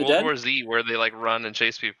Shaun of the World Dead? War Z, where they like run and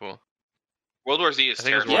chase people. World War Z is I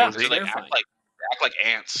think it's terrible. World War because Z. they Terrifying. act like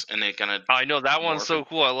ants, and they kind of. Oh, I know that one's so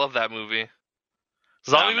cool. I love that movie.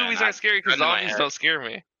 Zombie man, movies I- aren't scary because gun to my zombies head. don't scare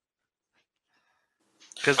me.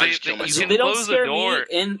 Because I they just kill you myself. can They don't close the scare door. me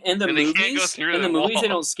in the and they can't go movies. through In the the movies, they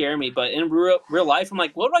wall. don't scare me, but in real life, I'm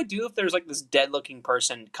like, what do I do if there's like this dead looking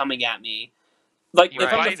person coming at me? Like You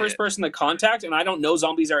if I'm the fight first it. person to contact and I don't know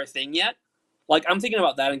zombies are a thing yet, like I'm thinking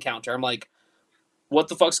about that encounter. I'm like, what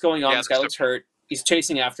the fuck's going on? Yeah, This guy that's looks hurt. He's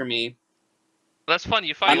chasing after me. That's fun.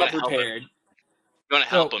 You I'm fight not it. help it. prepared. You want to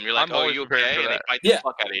help them. You're like, I'm oh, always you prepared okay? for And they that. fight Yeah. the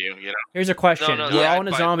fuck out of you. You know. Here's a question. No, We're yeah, all in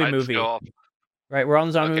a zombie movie, right? We're all in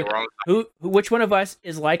a zombie Okay, movie. we're on. Which one of us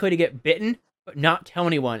is likely to get bitten but not tell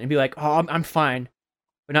anyone and be like, "Oh, I'm fine,"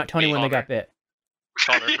 but not tell Me, anyone they Connor. got bit?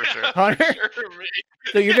 Connor for sure. Connor? Sure, me.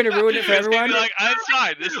 So you're gonna ruin it for It's gonna everyone? be like, it's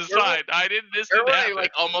fine. This is fine. This didn't Remember when I happen.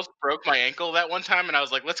 like almost broke my ankle that one time, and I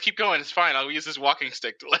was like, "Let's keep going. It's fine. I'll use this walking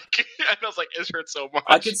stick to like." And I was like, "It hurts so much."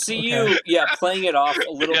 I could see Okay. you, playing it off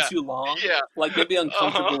a little Yeah. too long, Yeah. like maybe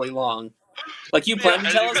uncomfortably long. Like you plan to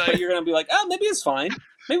and tell you'd us, be but like- you're gonna be like, oh, maybe it's fine.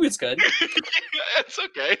 Maybe it's good. It's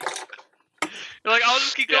okay. You're like, I'll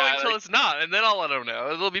just keep going Yeah, until it's not, and then I'll let them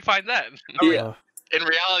know. It'll be fine then. Yeah. Oh, In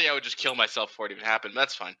reality, I would just kill myself before it even happened.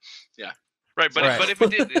 That's fine. Right, but Right. but if it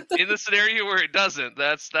did, in the scenario where it doesn't,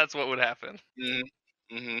 that's what would happen.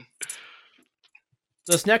 Mm-hmm.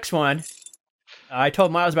 So this next one, I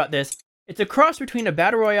told Miles about this. It's a cross between a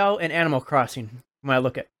battle royale and Animal Crossing. When I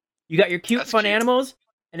look at, you got your cute, That's fun cute. animals,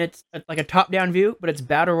 and it's like a top-down view, but it's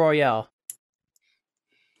battle royale.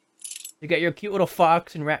 You got your cute little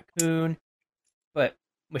fox and raccoon, but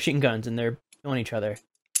machine guns, and they're killing each other.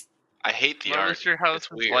 I hate the Not art. unless your house It's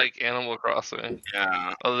is weird. like Animal Crossing.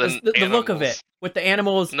 Yeah. Other It's than the look of animals. it with the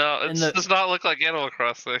animals. No, it and the does not look like Animal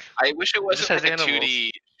Crossing. I wish it wasn't has like a animals. 2D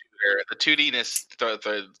shooter. The 2D-ness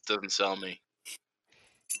doesn't sell me.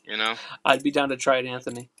 You know? I'd be down to try it,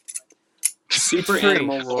 Anthony. Super free.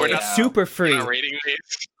 Animal We're Royale. not- It's super free. We're not rating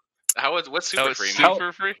these. What's super Oh, it's free?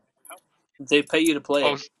 super free. They pay you to play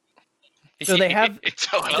Oh, it. So they have It's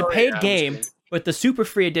it's a paid yeah, game, I'm just but the super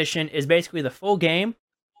free edition is basically the full game,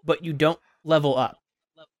 but you don't level up.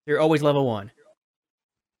 You're always level 1.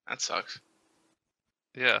 That sucks.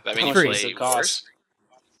 yeah. That How means much free. does play it cost? worse.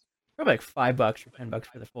 Probably like $5 or $10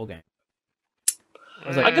 for the full game.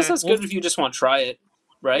 was like, I guess that's well- good if you just want to try it,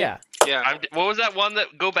 right? Yeah. Yeah. What was that one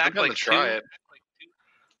that go I'm back gonna like try 2? it.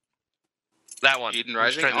 That one. Eden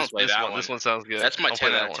Let's Rising? try I wanna this, play this that one. one. This one sounds good. That's my I'll play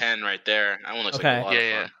 10 out that of one. 10 right there. That one looks Okay. like a lot of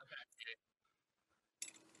Yeah, fun.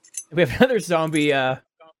 We have another zombie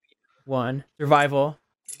one, survival.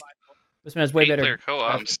 This one has way better. 8-player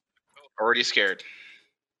co-op. I'm already scared.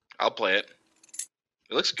 I'll play it.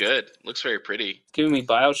 It looks good. It looks very pretty. Giving me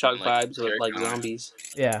Bioshock Like, vibes with like character. zombies.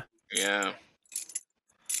 Yeah. Yeah.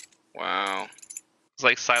 Wow. It's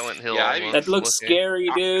like Silent Hill. Yeah, almost That looks looking. scary,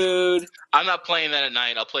 dude. I'm not playing that at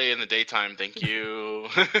night. I'll play it in the daytime. Thank you.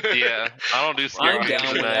 Yeah, I don't do scary I'm games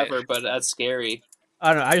down at night. whatever, but that's scary.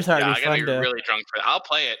 I don't know. I just thought Yeah, it'd I be gotta fun be to. really drunk for it. I'll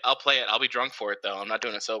play it. I'll be drunk for it though. I'm not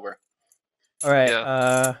doing it sober. All right.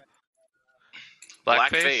 Yeah.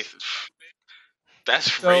 Black Blackface? Faith.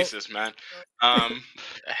 That's So- racist, man.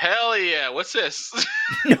 Hell yeah. What's this?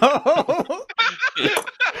 No.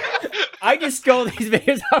 I just stole these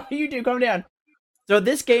videos off of YouTube. Calm down. So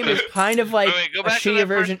this game is kind of like Wait, go a back to shittier that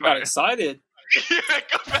version. first Got excited. Yeah,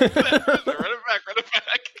 go back to that person. Run it back. Run it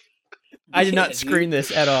back. I did Yeah, not dude. screen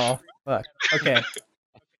this at all. Fuck. Okay.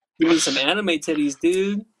 Give me some anime titties,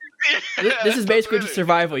 dude. This is basically just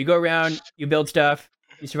survival. You go around, you build stuff,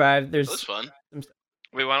 you survive. That was There's fun.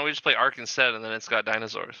 Wait, why don't we just play Ark instead, and then it's got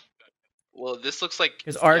dinosaurs? Well, this looks like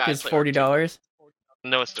because Ark yeah, is I'd play Ark too. $40. Is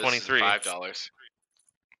No, it's This is $23 $5.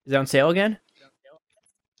 it on sale again?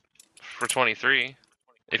 for $23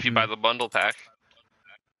 if you buy the bundle pack.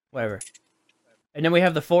 Whatever. And then we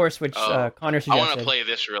have the Force, which Connor I suggested. want to play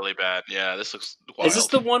this really bad. Yeah, this looks wild. Is this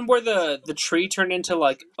the one where the tree turned into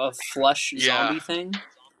like a flesh Yeah. zombie thing?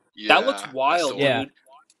 Yeah, That looks wild, that's the dude. Yeah.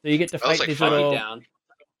 So you get to That looks fight like these fun. I'd little be down.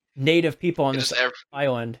 native people on one. this It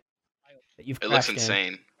island that you've looks crashed in.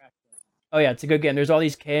 insane. Oh yeah, it's a good game. There's all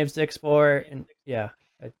these caves to explore, and yeah,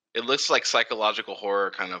 It looks like psychological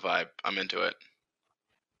horror kind of vibe. I'm into it.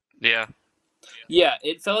 Yeah. Yeah,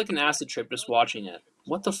 it felt like an acid trip just watching it.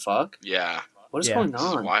 What the fuck? Yeah. What is Yeah. going This is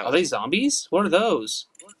on? wild. Are they zombies? What are those?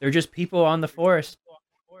 they're just people on the forest.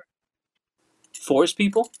 Forest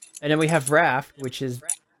people? And then we have Raft, which is,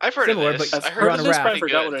 I've heard Similar, of this. but I've I heard on of a this, but I raft.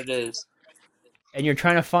 forgot what it is. and you're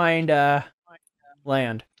trying to find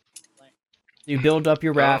land. You build up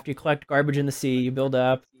your raft. You collect garbage in the sea. You build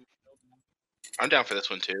up. I'm down for this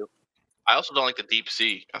one too. I also don't like the deep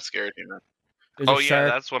sea. That scared me, man. There's Oh a yeah,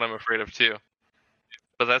 shark. that's what I'm afraid of too.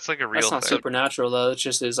 But that's like a real That's not thing. supernatural though. It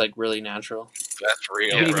just is like really natural. That's real,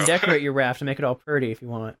 You can even bro. decorate your raft and make it all pretty if you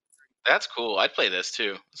want. That's cool. I'd play this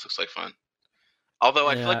too. This looks like fun. Although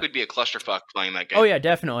I feel Yeah. like we'd be a clusterfuck playing that game. Oh yeah,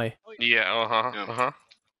 definitely. Yeah. Yeah. Uh huh.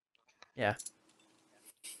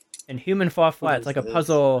 And Human Fall Flat, What it's like is a this?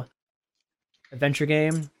 puzzle adventure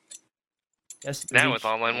game. Yes. Now with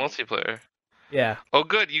online multiplayer. Yeah. Oh,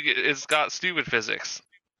 good. It's got stupid physics.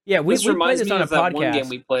 Yeah, we This played reminds this me on a of that one game podcast.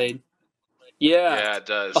 we played. Yeah. Yeah, it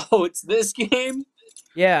does. Oh, it's this game?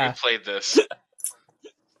 Yeah, We played this.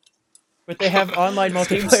 but they have online This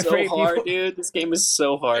game's multiplayer for so 8 hard, people. dude. This game is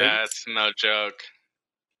so hard. Yeah, it's no joke.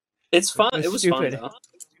 It's fun. It It was was fun stupid.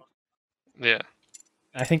 though. Yeah.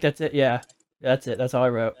 I think that's it. Yeah, that's it. That's all I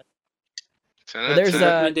wrote. 10 Well, out of there's 10. 10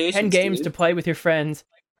 Recommendations, games dude. to play with your friends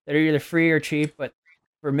that are either free or cheap, but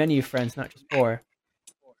for many of your friends, not just 4.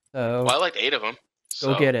 So Well, I liked 8 of them.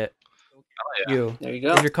 go get it. yeah. You. There you go.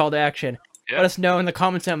 Here's your call to action. Yeah. Let us know in the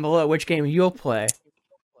comments down below which game you'll play.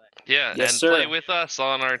 Yeah, Yes, and sir. play with us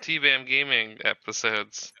on our T-Bam Gaming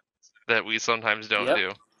episodes that we sometimes don't Yep.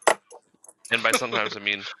 do. And by sometimes I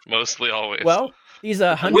mean mostly always. Well, these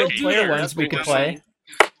We'll 100-player do that. ones That's we what could we're play. saying.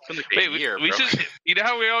 It's gonna take Wait, a year, we bro. should. You know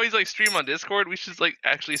how we always like stream on Discord? We should like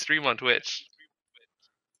actually stream on Twitch.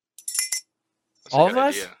 That's a All good of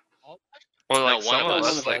us? idea. Or No, like one some of of One us.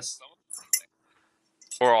 us, of like us.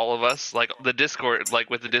 or all of us, like the Discord, like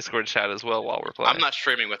with the Discord chat as well while we're playing. I'm not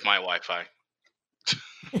streaming with my Wi-Fi.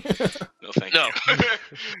 No, thank No. you.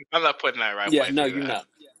 I'm not putting that right. Yeah, Wi-Fi no, through you're that. not.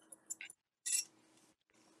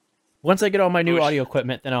 Once I get all my new Push. audio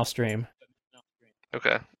equipment, then I'll stream.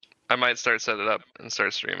 Okay. I might start set it up and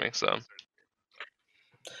start streaming. So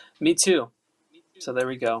Me too. So there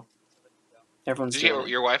we go. Everyone's Did you doing get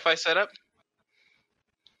it. your Wi-Fi set up?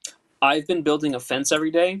 I've been building a fence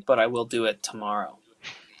every day, but I will do it tomorrow.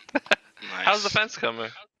 Nice. how's the fence coming?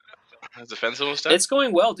 How's the fence almost done? It's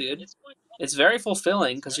going well, dude. It's very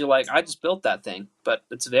fulfilling because you're like, I just built that thing, but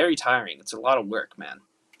it's very tiring. It's a lot of work, man.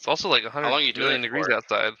 It's also like 100 long you doing million it degrees for?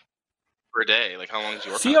 outside. Per day. Like how long is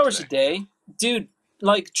your A work few on hours a today? day, dude.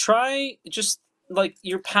 Like, try just like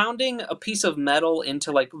you're pounding a piece of metal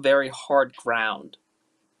into like very hard ground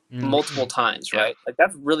Mm. multiple times, Yeah. right? Like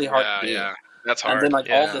that's really hard Yeah, to do. yeah. That's hard. And then like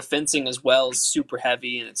yeah. all the fencing as well is super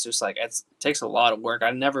heavy, and it's just like it takes a lot of work. I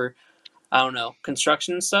don't know,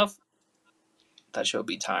 construction stuff. That should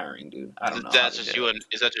be tiring, dude. I don't know. Is that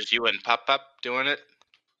just you and Pop Pop doing it?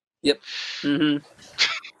 Mm-hmm.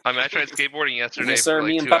 I mean, I tried skateboarding yesterday Yes, sir, for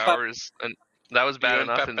me like and 2 Papa. hours, and that was bad You and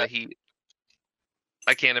enough in the Papa. heat.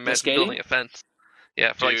 I can't imagine skating? building a fence.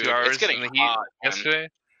 Yeah, for like Dude, 2 hours it's getting in the heat hot, man. yesterday.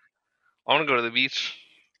 I want to go to the beach.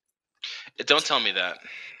 Don't tell me that.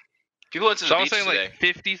 People went to the So I was beach saying today. like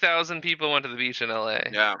 50,000 people went to the beach in LA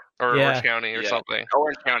Yeah, or Yeah. Orange County or Yeah. something.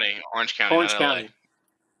 Orange County, Orange not LA. County.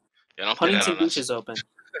 Yeah, don't put that Huntington on Beach us. is open.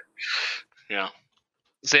 Yeah,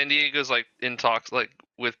 San Diego's like in talks like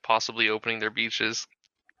with possibly opening their beaches,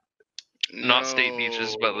 not state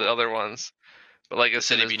beaches, but the other ones. But like as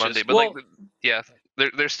soon city as beaches. Monday, but Well, like yeah,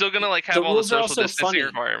 they're still gonna like have the all the rules are social also distancing funny.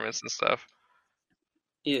 requirements and stuff.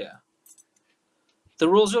 Yeah. The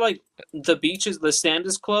rules are like the beaches, the sand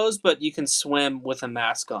is closed, but you can swim with a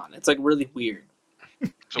mask on. It's like really weird.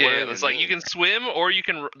 So Yeah, what do yeah, they it's like you mean? can swim or you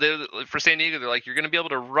can. For San Diego, they're like you're gonna be able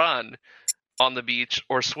to run on the beach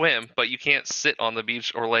or swim, but you can't sit on the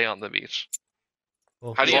beach or lay on the beach.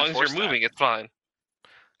 Well, How As do you long as you're enforce that? moving, it's fine.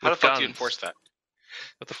 How the With fuck do you guns, enforce that?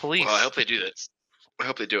 with the police? Well, I hope they do that. I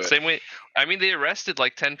hope they do it. Same way. I mean, they arrested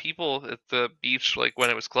like 10 people at the beach like when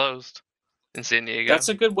it was closed in San Diego. That's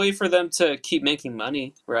a good way for them to keep making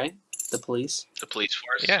money, right? The police. The police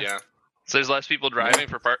force. Yeah. Yeah. So there's less people driving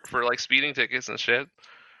for like speeding tickets and shit.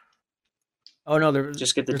 Oh no, there's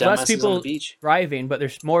Just get the less dumbasses on people the beach. driving, but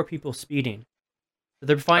there's more people speeding. So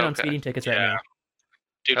they're fine on Okay. speeding tickets right Yeah. now.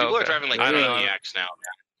 Dude, people are Okay. driving like I don't know. maniacs now.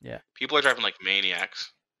 Yeah. People are driving like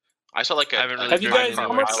maniacs. I saw like a. I haven't really Have you driven guys- anywhere,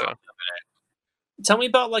 how much- so. Tell me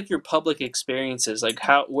about like your public experiences. Like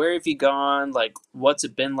where have you gone? Like what's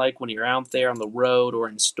it been like when you're out there on the road or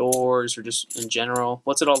in stores or just in general?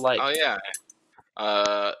 What's it all like? Oh yeah.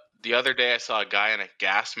 The other day I saw a guy in a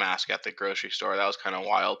gas mask at the grocery store. That was kind of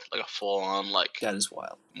wild, like a full-on, like That is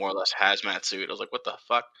wild. more or less hazmat suit. I was like, what the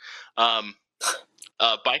fuck?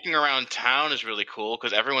 Biking around town is really cool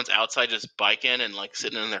because everyone's outside just biking and like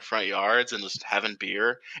sitting in their front yards and just having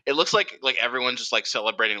beer. It looks like everyone's just like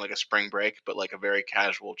celebrating like a spring break, but like a very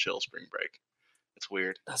casual, chill spring break. It's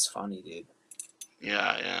weird. That's funny, dude.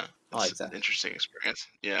 Yeah. I like It's that. an interesting experience.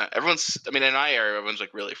 Yeah, everyone's. I mean, in my area, everyone's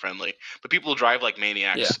like really friendly, but people drive like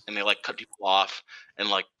maniacs Yeah. and they like cut people off and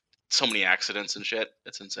like so many accidents and shit.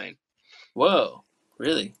 It's insane. Whoa.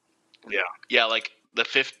 Really? Yeah, like the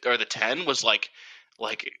 5th or the 10 was like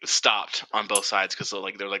stopped on both sides because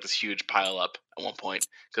like there was like this huge pile up at one point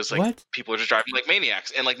because like What? people are just driving like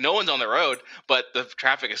maniacs and like no one's on the road, but the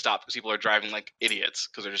traffic is stopped because people are driving like idiots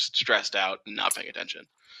because they're just stressed out and not paying attention.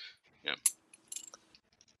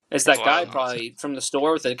 Is that Wow. guy probably from the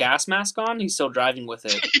store with a gas mask on? He's still driving with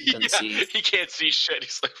it. He couldn't see. He can't see shit.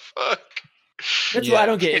 He's like, fuck. That's Yeah. what I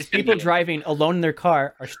don't get. Is people driving alone in their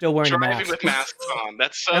car are still wearing a Driving mask. with masks on.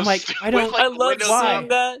 That's so I'm like, stupid. I don't- With, like, I love windows why? seeing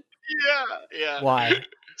that. Yeah. Why?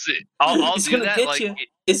 See, I'll It's do gonna that get like you.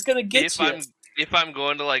 It's gonna get if you. I'm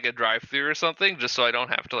going to like a drive-through or something, just so I don't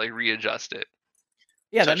have to like readjust it.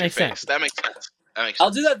 Yeah, that Touch your makes face. sense. That makes sense.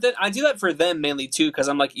 I'll do that. Then I do that for them mainly too, because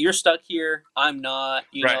I'm like, you're stuck here. I'm not.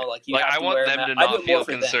 You Right. know, like you Like have I to want wear a them mask. to I do not it more feel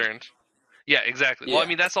for them. concerned. Yeah, exactly. Well, I Yeah.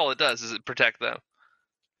 mean that's all it does is it protect them.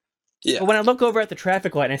 Yeah. But when I look over at the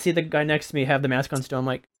traffic light and I see the guy next to me have the mask on still, I'm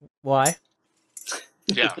like, why?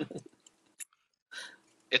 Yeah.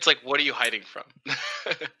 It's like, what are you hiding from?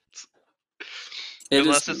 It is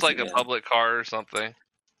Unless it's like goofy, a man. public car or something.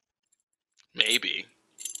 Maybe.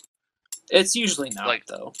 It's usually not, Like-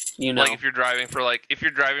 though. You know, Like if you're driving for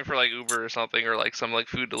like Uber or something, or like some like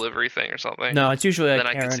food delivery thing or something. No, it's usually like Then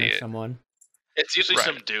I can Aaron see or it. someone. It's usually Right.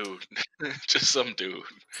 some dude, just some dude.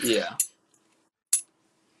 yeah.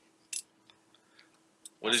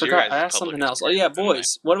 What I is your forgot. guys' I asked public something else. Oh yeah,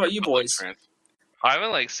 boys. What about you, public boys? trans- I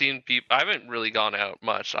haven't like seen people. I haven't really gone out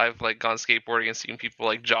much. I've like gone skateboarding and seen people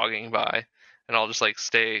like jogging by, and I'll just like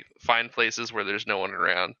find places where there's no one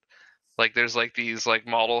around. Like there's like these like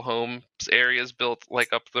model homes areas built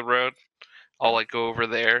like up the road. I'll like go over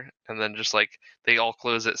there, and then just like they all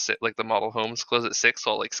close at like the model homes close at 6,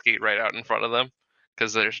 so I'll like skate right out in front of them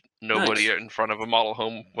because there's nobody Nice. in front of a model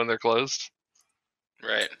home when they're closed.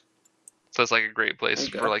 Right. So it's like a great place There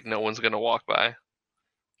you where go. like no one's gonna walk by.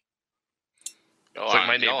 Oh, It's like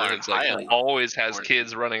my y'all aren't neighborhood's like high up. always has Aren't-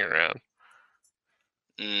 kids running around.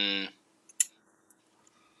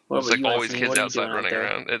 What It's about like you, always Anthony? kids What are you outside doing out running there?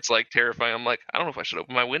 around. It's like terrifying. I'm like, I don't know if I should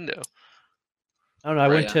open my window. I don't know. I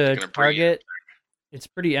Right, went yeah. to It's gonna bring you- Target. It's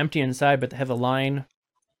pretty empty inside, but they have a line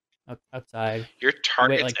outside. Your You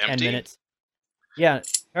Target's wait like 10 empty. minutes. Yeah,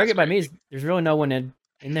 Target by me crazy. is there's really no one in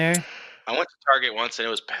there. I went to Target once and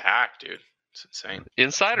it was packed, dude. It's insane.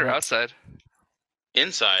 Inside or Yeah. outside?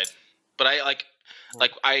 Inside, but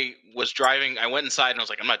I was driving. I went inside and I was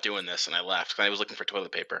like, I'm not doing this, and I left. I was looking for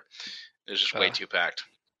toilet paper. It was just way too packed.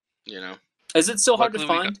 You know. Is it still hard to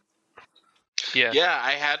Luckily we find? Yeah. Yeah,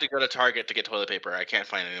 I had to go to Target to get toilet paper. I can't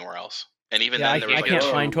find it anywhere else. And even Yeah, then, there was I like can't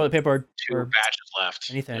oh, find toilet paper two or batches left.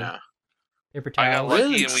 anything. Yeah. paper I got towels. lucky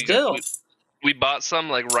Really? and Still? we bought some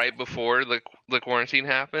like right before the quarantine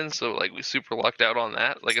happened, so like we super lucked out on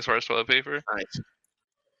that. Like as far as toilet paper. Nice.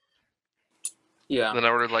 Yeah. Then I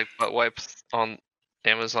ordered like butt wipes on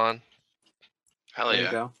Amazon, Hell There you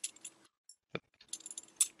yeah. go.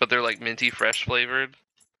 but they're like minty fresh flavored,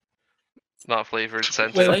 not flavored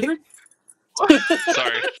scented. Wait, Flavored?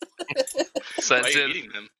 Sorry, Why are you scented.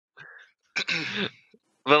 eating them?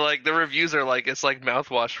 But like the reviews are like it's like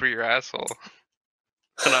mouthwash for your asshole,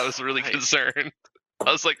 and I was really Nice. concerned.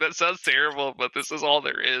 I was like, that sounds terrible, but this is all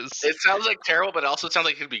there is. It sounds like terrible, but it also sounds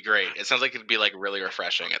like it'd be great. It sounds like it'd be like really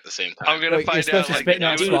refreshing at the same time. I'm gonna Wait, you're find supposed out. to Like, spit,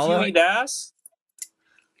 not Dude, swallow? if you eat ass,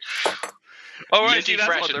 oh right, Minty see, that's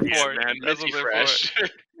fresh what is they're good, for. man. That's Minty what they're fresh. for.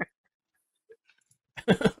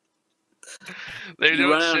 They you don't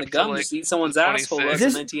run out ship of to, gum, like, just eat someone's 26. asshole. That's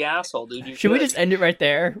This- a minty asshole, dude. You're Should we good. just end it right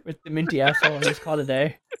there with the minty asshole and just call it a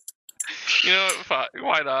day? You know what?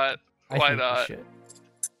 Why not? I Why think we not? should.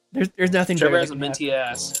 There's nothing Trevor better has a that can minty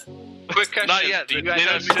ass. Quick question. Not yet. Do you They guys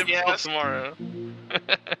don't have ship minty till ass? tomorrow.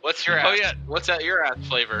 What's your ass? Oh, yeah. What's that? Your ass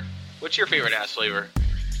flavor? What's your favorite ass flavor? happen.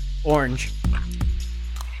 Orange.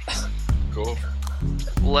 Cool.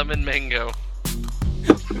 Lemon mango.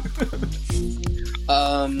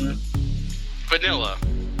 Vanilla.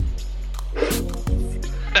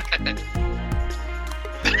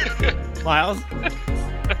 Miles.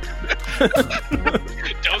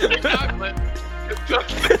 Don't say chocolate. Don't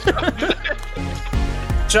say chocolate.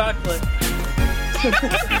 Chocolate.